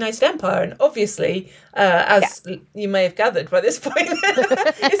versus United Empire, and obviously, as you may have gathered by this point,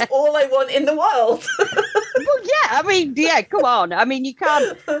 it's all I want in the world. Well, I mean, come on. I mean, you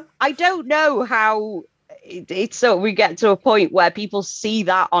can't. I don't know how it's so we get to a point where people see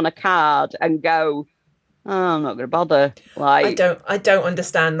that on a card and go, oh, I'm not going to bother. Like, I don't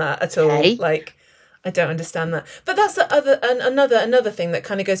understand that at all. Okay. Like, I don't understand that. But that's another thing that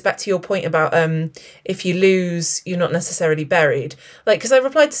kind of goes back to your point about if you lose, you're not necessarily buried. Like, because I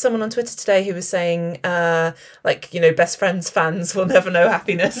replied to someone on Twitter today who was saying, best friends fans will never know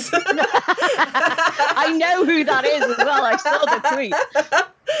happiness. I know who that is as well. I saw the tweet.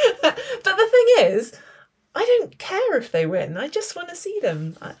 But the thing is, I don't care if they win. I just want to see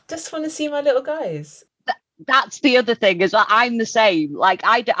them. I just want to see my little guys. That's the other thing, is that I'm the same. Like,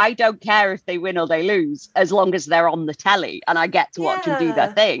 I don't care if they win or they lose, as long as they're on the telly and I get to watch them do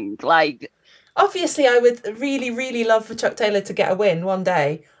their thing. Like, obviously, I would really, really love for Chuck Taylor to get a win one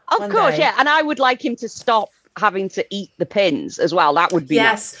day. Of course, yeah. And I would like him to stop having to eat the pins as well. That would be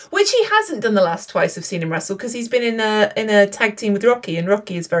nice. Which he hasn't done the last twice I've seen him wrestle, because he's been in a tag team with Rocky, and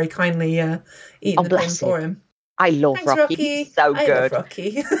Rocky has very kindly eaten the pin for him. I love Rocky. He's so good. I love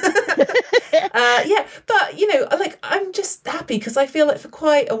Rocky. But I'm just happy because I feel like for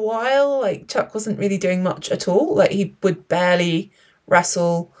quite a while, like, Chuck wasn't really doing much at all. Like, he would barely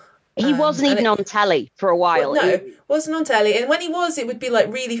wrestle. He wasn't even on telly for a while. Well, no, wasn't on telly. And when he was, it would be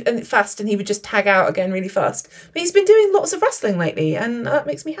like really fast, and he would just tag out again really fast. But he's been doing lots of wrestling lately, and that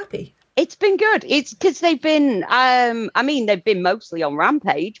makes me happy. It's been good. It's because they've been, they've been mostly on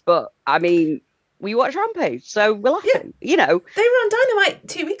Rampage, but I mean, we watch Rampage, so we'll have to, They were on Dynamite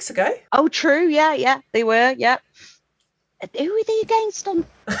 2 weeks ago. Oh, true. Yeah, they were. Yeah. Who were they against on?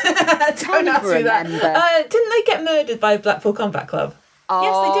 Don't ask me that. Didn't they get murdered by Blackpool Combat Club? Oh,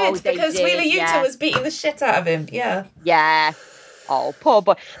 yes, they did, because Wheeler Yuta was beating the shit out of him. Yeah. Yeah. Oh, poor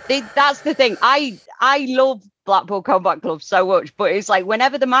boy. That's the thing. I love Blackpool Combat Club so much, but it's like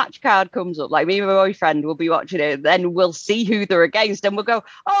whenever the match card comes up, like me and my boyfriend will be watching it, then we'll see who they're against and we'll go,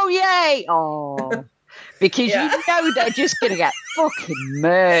 oh yay, because they're just gonna get fucking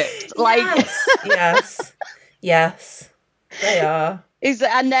murked. Like, yes, they are.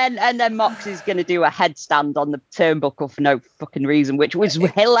 And then Mox is going to do a headstand on the turnbuckle for no fucking reason, which was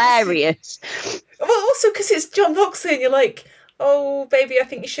hilarious. Well, also because it's Jon Moxley, and you're like, oh, baby, I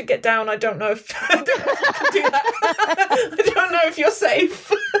think you should get down. I don't know if, I don't know if you can do that. I don't know if you're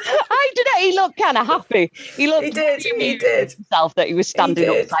safe. I don't know. He looked kind of happy. He looked. He did. Himself that he was standing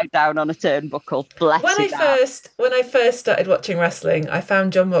upside down on a turnbuckle. Bless when I first started watching wrestling, I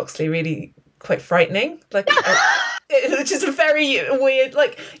found Jon Moxley really quite frightening. Like, which is a very weird,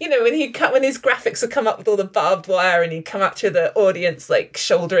 like, you know, when his graphics would come up with all the barbed wire and he'd come up to the audience like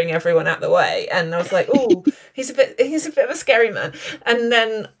shouldering everyone out the way, and I was like, oh, he's a bit of a scary man. And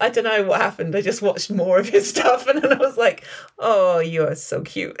then I don't know what happened. I just watched more of his stuff, and then I was like, oh, you are so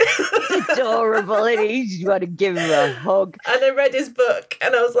cute. It's adorable, and you just want to give him a hug. And I read his book,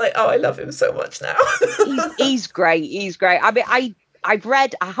 and I was like, oh, I love him so much now. He's great. He's great. I mean, I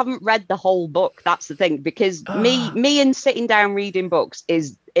haven't read the whole book. That's the thing, because me and sitting down reading books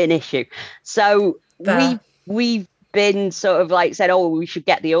is an issue. So we've been sort of like said, oh, we should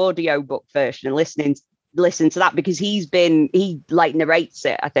get the audio book version and listen to that, because he like narrates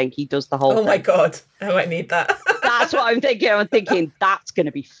it. I think he does the whole thing. My God, I might need that. That's what I'm thinking. I'm thinking that's going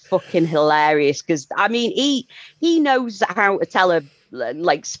to be fucking hilarious, because I mean, he knows how to tell a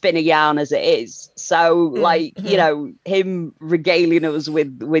like spin a yarn as it is. So like, you know, him regaling us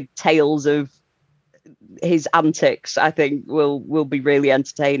with tales of his antics, I think will be really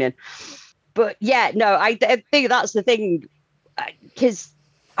entertaining. But yeah, no, I think that's the thing, because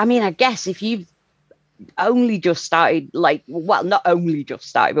I mean, I guess if you've only just started, like, well, not only just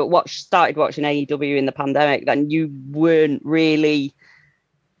started, but started watching AEW in the pandemic, then you weren't really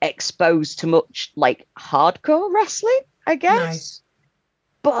exposed to much like hardcore wrestling, I guess. Nice.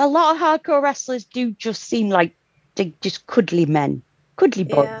 But a lot of hardcore wrestlers do just seem like they're just cuddly boys.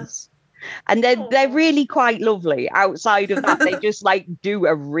 Yeah. And they're really quite lovely. Outside of that, they just like do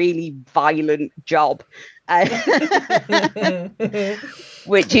a really violent job.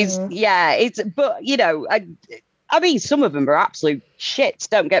 Which is, but you know, I mean, some of them are absolute shits,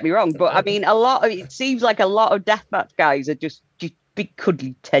 don't get me wrong. But I mean, it seems like a lot of deathmatch guys are just big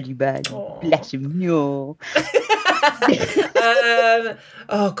cuddly teddy bears. Bless him. No.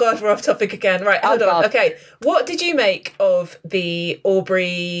 Oh God, we're off topic again. Right, hold on. Okay, what did you make of the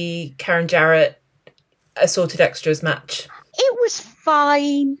Aubrey Karen Jarrett Assorted Extras match? It was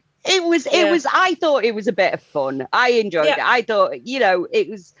fine. It was. I thought it was a bit of fun. I enjoyed it. I thought, you know, it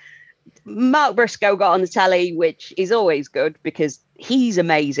was. Mark Briscoe got on the telly, which is always good because he's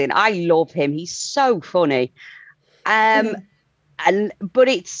amazing. I love him. He's so funny. But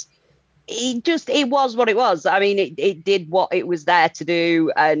it was what it was. I mean, it did what it was there to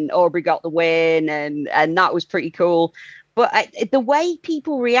do, and Aubrey got the win, and that was pretty cool. But the way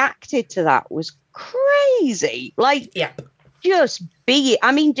people reacted to that was crazy. Like, just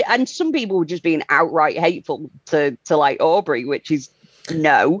and some people were just being outright hateful to like Aubrey, which is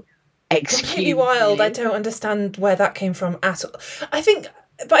completely wild. I don't understand where that came from at all. I think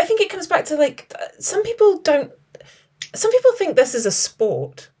it comes back to like some people think this is a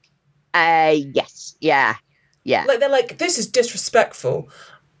sport. Yes. Yeah. Like they're like, this is disrespectful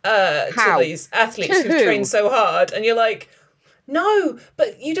to these athletes who've trained so hard, and you're like, no,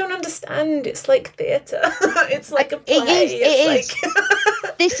 but you don't understand. It's like theatre. It's like a play. It is.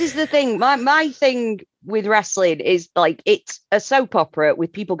 This is the thing. My thing with wrestling is like it's a soap opera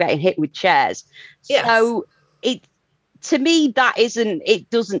with people getting hit with chairs. Yes. So to me, it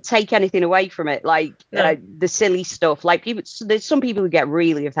doesn't take anything away from it. Like the silly stuff, like there's some people who get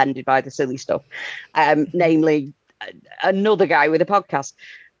really offended by the silly stuff. Namely another guy with a podcast.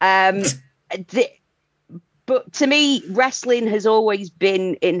 But to me, wrestling has always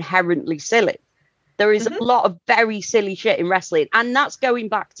been inherently silly. There is a lot of very silly shit in wrestling, and that's going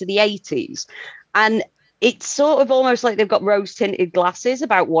back to the 80s. And it's sort of almost like they've got rose-tinted glasses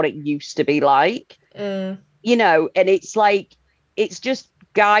about what it used to be like. You know, and it's like, it's just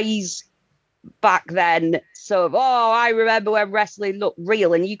guys back then sort of, I remember when wrestling looked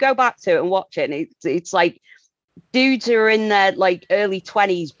real. And you go back to it and watch it, and it's like dudes who are in their like early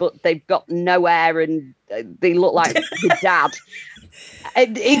 20s, but they've got no hair and they look like your dad.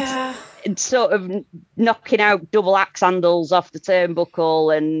 And it's sort of knocking out double axe handles off the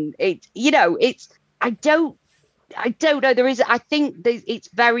turnbuckle. And I don't know. I think it's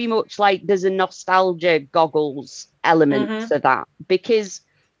very much like there's a nostalgia goggles element to that, because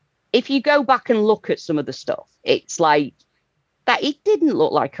if you go back and look at some of the stuff, it's like that. It didn't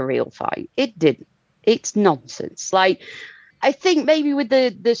look like a real fight. It didn't. It's nonsense. Like, I think maybe with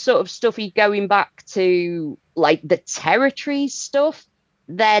the sort of stuff you going back to like the territory stuff,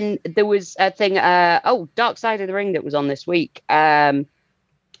 then there was a thing, Dark Side of the Ring that was on this week, about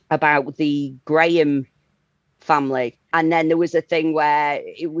the Graham family. And then there was a thing where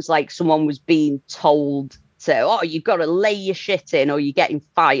it was like someone was being told to, oh, you've got to lay your shit in or you're getting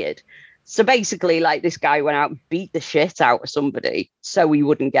fired. So basically, like, this guy went out and beat the shit out of somebody so he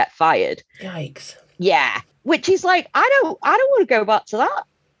wouldn't get fired. Yikes. Yeah. Which is like, I don't want to go back to that.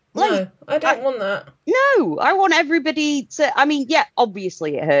 Like, No, I don't want that. No, I want everybody to, I mean, yeah,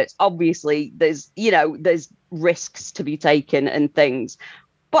 obviously it hurts. Obviously there's risks to be taken and things.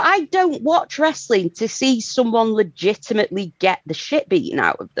 But I don't watch wrestling to see someone legitimately get the shit beaten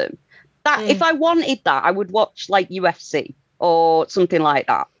out of them. That if I wanted that, I would watch like UFC or something like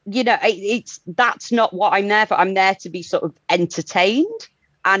that. You know, that's not what I'm there for. I'm there to be sort of entertained.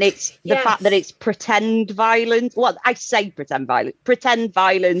 And it's the fact that it's pretend violence. Well, I say pretend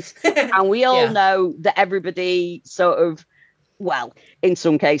violence. And we all know that everybody sort of, well, in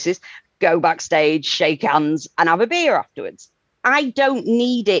some cases, go backstage, shake hands and have a beer afterwards. I don't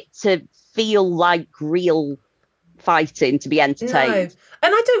need it to feel like real fighting to be entertained. No.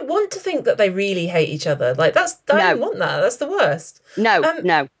 And I don't want to think that they really hate each other. Like, I don't want that. That's the worst. No.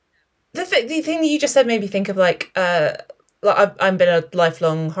 The thing that you just said made me think of, like I've been a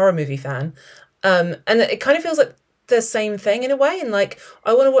lifelong horror movie fan. And it kind of feels like the same thing in a way. And, like,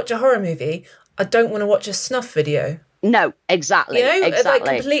 I want to watch a horror movie. I don't want to watch a snuff video. No, exactly. You know, exactly.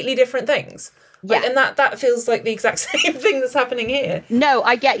 like completely different things. Yeah. Like, and that feels like the exact same thing that's happening here. No,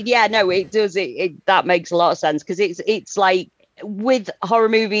 I get, it does. That makes a lot of sense because it's like with horror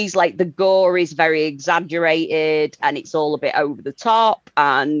movies, like the gore is very exaggerated and it's all a bit over the top.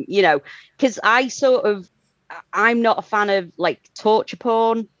 And, you know, because I'm not a fan of like torture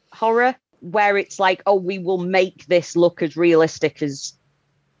porn horror where it's like, oh, we will make this look as realistic as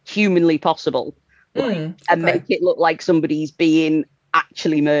humanly possible and make it look like somebody's being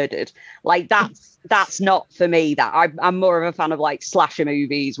actually murdered. Like that's not for me. That I'm more of a fan of like slasher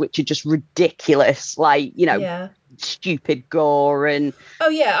movies, which are just ridiculous, like, you know, stupid gore and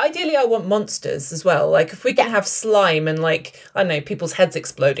ideally I want monsters as well. Like if we can have slime and, like, I don't know, people's heads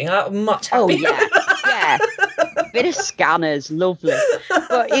exploding, I'm much happier. Bit of scanners, lovely.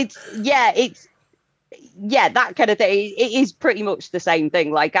 But it's that kind of thing. It is pretty much the same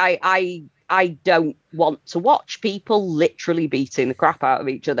thing. Like I don't want to watch people literally beating the crap out of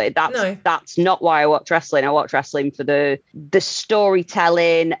each other. That's not why I watch wrestling. I watch wrestling for the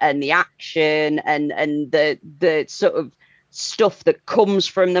storytelling and the action and the sort of stuff that comes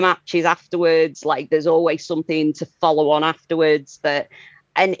from the matches afterwards. Like there's always something to follow on afterwards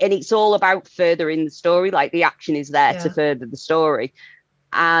and it's all about furthering the story. Like the action is there to further the story.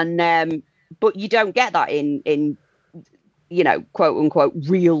 And but you don't get that in you know, quote unquote,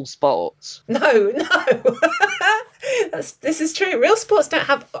 real sports. No. This is true. Real sports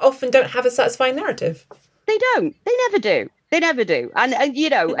often don't have a satisfying narrative. They don't. They never do. And you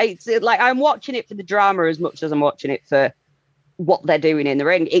know, it's like I'm watching it for the drama as much as I'm watching it for what they're doing in the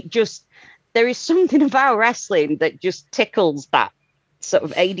ring. There is something about wrestling that just tickles that sort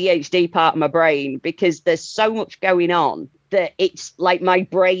of ADHD part of my brain because there's so much going on that it's like my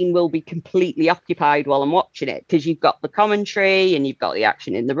brain will be completely occupied while I'm watching it because you've got the commentary and you've got the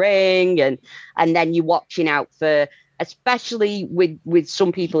action in the ring and then you're watching out for, especially with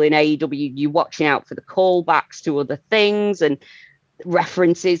some people in AEW, you're watching out for the callbacks to other things and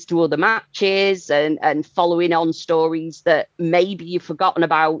references to other matches and following on stories that maybe you've forgotten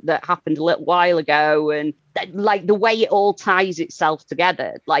about that happened a little while ago and like the way it all ties itself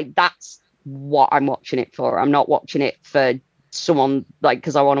together. Like that's what I'm watching it for. I'm not watching it for someone like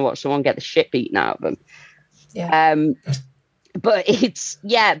because I want to watch someone get the shit beaten out of them. But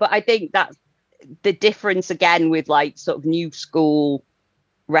I think that the difference again with like sort of new school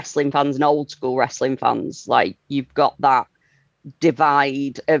wrestling fans and old school wrestling fans, like you've got that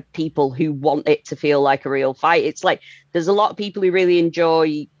divide of people who want it to feel like a real fight. It's like there's a lot of people who really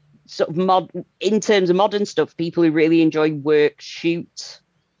enjoy sort of in terms of modern stuff, people who really enjoy work shoot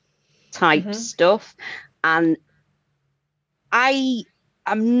type stuff, and I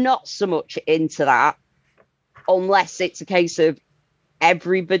am not so much into that unless it's a case of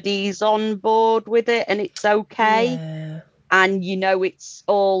everybody's on board with it and it's okay and you know it's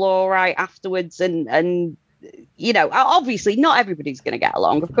all right afterwards and you know obviously not everybody's going to get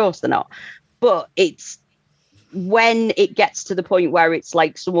along, of course they're not, but it's when it gets to the point where it's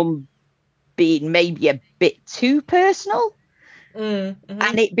like someone being maybe a bit too personal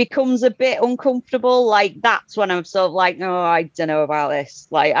and it becomes a bit uncomfortable, like that's when I'm sort of like, no, I don't know about this,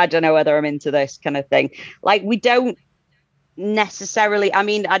 like I don't know whether I'm into this kind of thing. Like we don't necessarily, I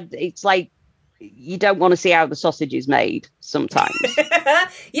mean, it's like you don't want to see how the sausage is made sometimes.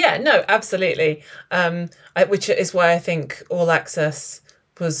 Yeah, no, absolutely. Which is why I think All Access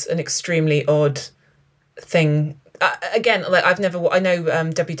was an extremely odd thing. Again, like I know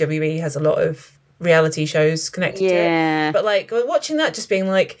WWE has a lot of reality shows connected to Yeah. it. But like watching that, just being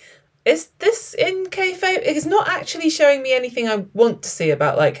like, is this in kayfabe? It's not actually showing me anything I want to see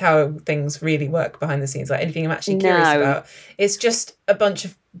about like how things really work behind the scenes, like anything I'm actually curious No. about. It's just a bunch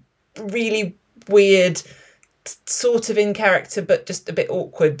of really weird, sort of in character but just a bit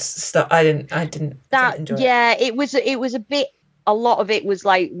awkward stuff. I didn't enjoy it. Yeah, it was a bit. A lot of it was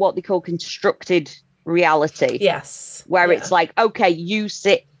like what they call constructed reality. Yes, where it's like, okay, you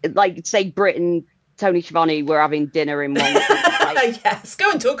sit, like, say Brit and Tony Schiavone were having dinner in one. Like, yes, go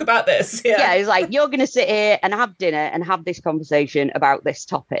and talk about this. Yeah, it's like, you're going to sit here and have dinner and have this conversation about this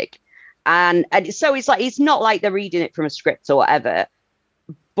topic. And so it's like, it's not like they're reading it from a script or whatever,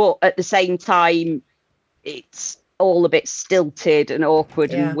 but at the same time, it's all a bit stilted and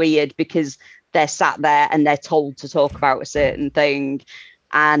awkward and weird because they're sat there and they're told to talk about a certain thing,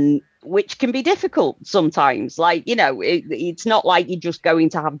 and which can be difficult sometimes. Like, you know, it's not like you're just going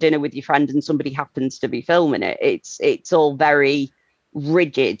to have dinner with your friend and somebody happens to be filming it. It's all very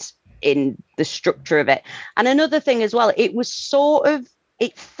rigid in the structure of it. And another thing as well,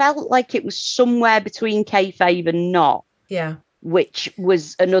 it felt like it was somewhere between kayfabe and not. Yeah. Which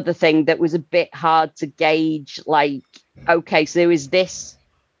was another thing that was a bit hard to gauge. Like, okay, so is this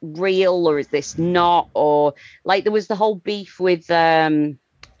real or is this not? Or like there was the whole beef with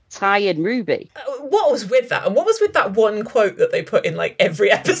Ty and Ruby. What was with that? And what was with that one quote that they put in like every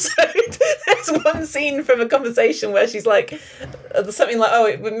episode? There's one scene from a conversation where she's like something like,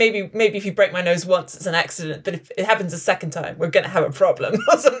 oh, maybe if you break my nose once it's an accident, but if it happens a second time we're going to have a problem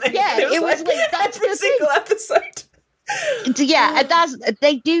or something. Yeah, it was like that's every single episode. Yeah,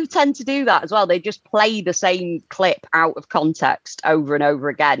 they do tend to do that as well. They just play the same clip out of context over and over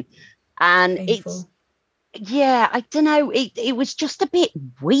again. And Painful. I don't know. It was just a bit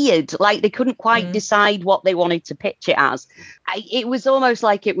weird. Like they couldn't quite decide what they wanted to pitch it as. It was almost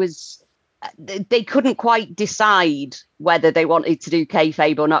like they couldn't quite decide whether they wanted to do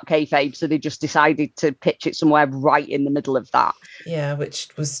kayfabe or not kayfabe, so they just decided to pitch it somewhere right in the middle of that. Yeah, which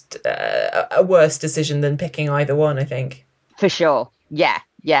was a worse decision than picking either one, I think. For sure. Yeah.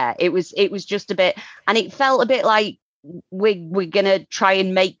 It was just a bit, and it felt a bit like we're gonna try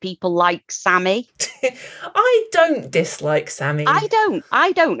and make people like Sammy. I don't dislike Sammy. I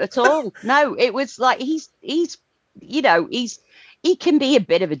don't at all. No, it was like he's you know, he can be a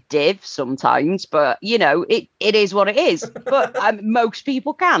bit of a div sometimes, but you know, it is what it is. But most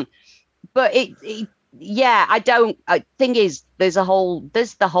people can. But I don't. Thing is, there's the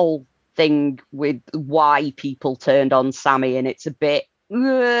whole thing with why people turned on Sammy, and it's a bit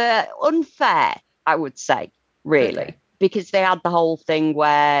unfair, I would say, really, because they had the whole thing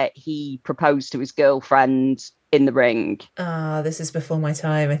where he proposed to his girlfriend in the ring. This is before my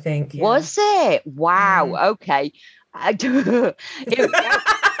time, I think. Yeah. Was it? Wow. Okay. I do.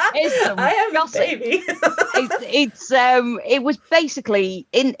 I am a baby. It was basically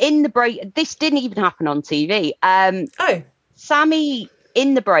in the break. This didn't even happen on TV. Sammy,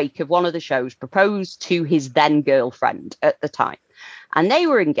 in the break of one of the shows, proposed to his then girlfriend at the time, and they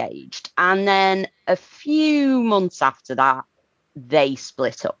were engaged. And then a few months after that, they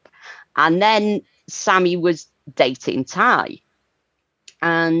split up. And then Sammy was dating Ty,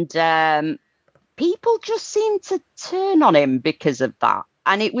 and people just seemed to turn on him because of that.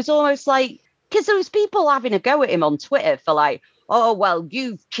 And it was almost like, because there was people having a go at him on Twitter for like, oh, well,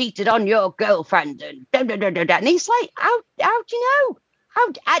 you've cheated on your girlfriend. And and he's like, how do you know?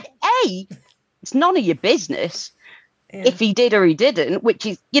 It's none of your business if he did or he didn't, which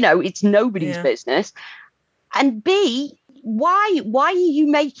is, you know, it's nobody's business. And B, why are you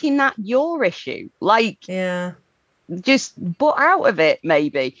making that your issue? Like, just butt out of it,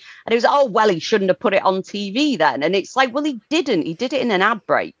 maybe. And it was, oh, well, he shouldn't have put it on TV then. And it's like, well, he didn't. He did it in an ad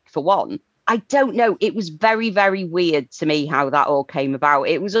break, for one. I don't know. It was very, very weird to me how that all came about.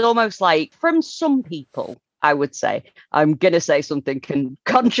 It was almost like, from some people, I would say, I'm going to say something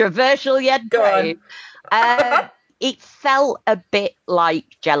controversial yet. Go on. It felt a bit like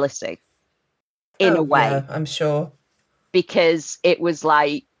jealousy in a way. Yeah, I'm sure. Because it was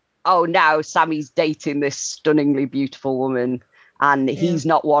like, oh, now Sammy's dating this stunningly beautiful woman and he's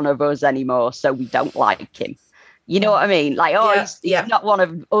not one of us anymore, so we don't like him. You know what I mean? Like, he's not one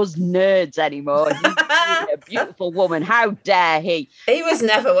of us nerds anymore. He's a beautiful woman. How dare he? He was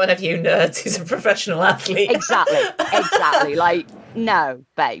never one of you nerds. He's a professional athlete. Exactly. Like, no,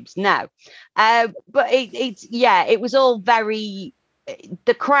 babes, no. But it was all very...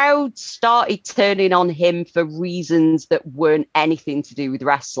 The crowd started turning on him for reasons that weren't anything to do with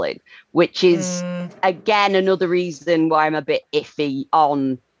wrestling, which is, again, another reason why I'm a bit iffy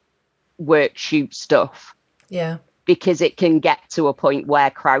on work shoot stuff. Yeah. because it can get to a point where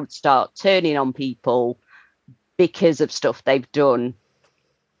crowds start turning on people because of stuff they've done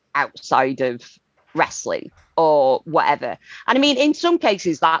outside of wrestling or whatever. And I mean, in some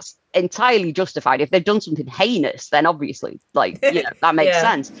cases, that's entirely justified. If they've done something heinous, then obviously, like, you know, that makes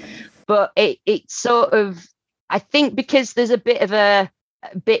sense. But it's sort of, I think, because there's a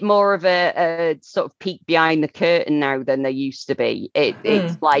bit more of a sort of peek behind the curtain now than there used to be.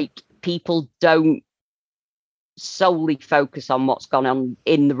 It's like people don't solely focus on what's gone on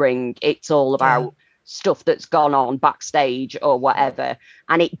in the ring. It's all about stuff that's gone on backstage or whatever.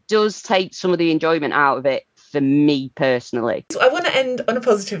 And it does take some of the enjoyment out of it for me personally. So I want to end on a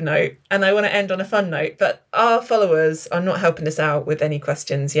positive note, and I want to end on a fun note, but our followers are not helping us out with any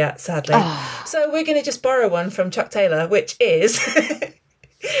questions yet, sadly. So we're going to just borrow one from Chuck Taylor, which is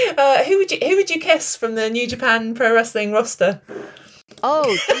who would you kiss from the New Japan Pro Wrestling roster?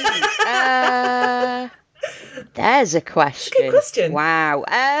 Oh, there's a question. Good question. Wow.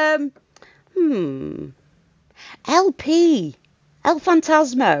 LP, El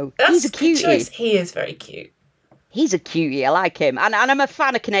Phantasmo. He's a cutie. Choice. He is very cute. He's a cutie. I like him, and I'm a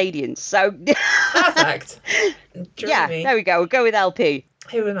fan of Canadians. So perfect. Dreamy. There we go. We'll go with LP.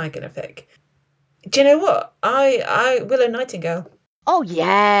 Who am I going to pick? Do you know what? I Willow Nightingale. Oh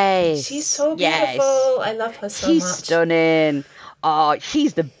yes, she's so beautiful. I love her so much. She's stunning. Oh,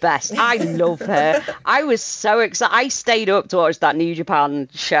 she's the best. I love her. I was so excited. I stayed up to watch that New Japan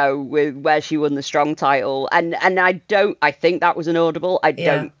show where she won the Strong title, and I think that was an audible. I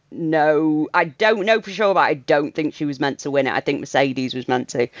don't know for sure, but I don't think she was meant to win it. I think Mercedes was meant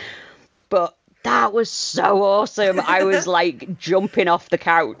to. But that was so awesome. I was like jumping off the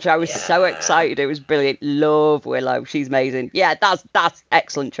couch. I was so excited. It was brilliant. Love Willow. She's amazing. Yeah, that's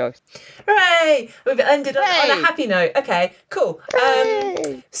excellent choice. Hooray! We've ended on a happy note. Okay, cool.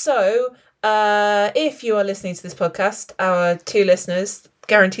 So if you are listening to this podcast, our 2 listeners,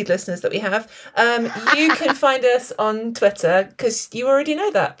 guaranteed listeners that we have, you can find us on Twitter, because you already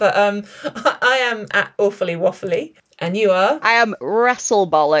know that, but I am at Awfully Waffly, and you are? I am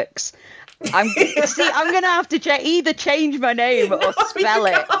WrestleBollocks. I'm gonna have to either change my name or spell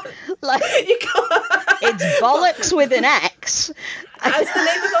it. Like, you can't. It's Bollocks with an X. That's the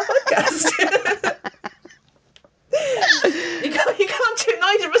name of our podcast. You can't.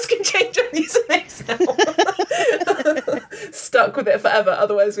 Neither of us can change our usernames now. Stuck with it forever.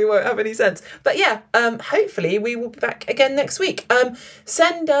 Otherwise, we won't have any sense. But yeah, hopefully we will be back again next week.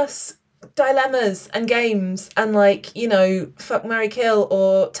 Send us dilemmas and games and, like, you know, fuck, marry, kill,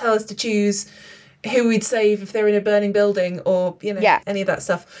 or tell us to choose who we'd save if they're in a burning building, or, you know, any of that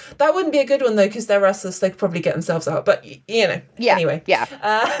stuff. That wouldn't be a good one though, because they're wrestlers, they could probably get themselves out, but you know, anyway.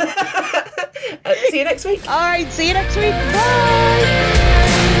 See you next week. All right, see you next week. Bye.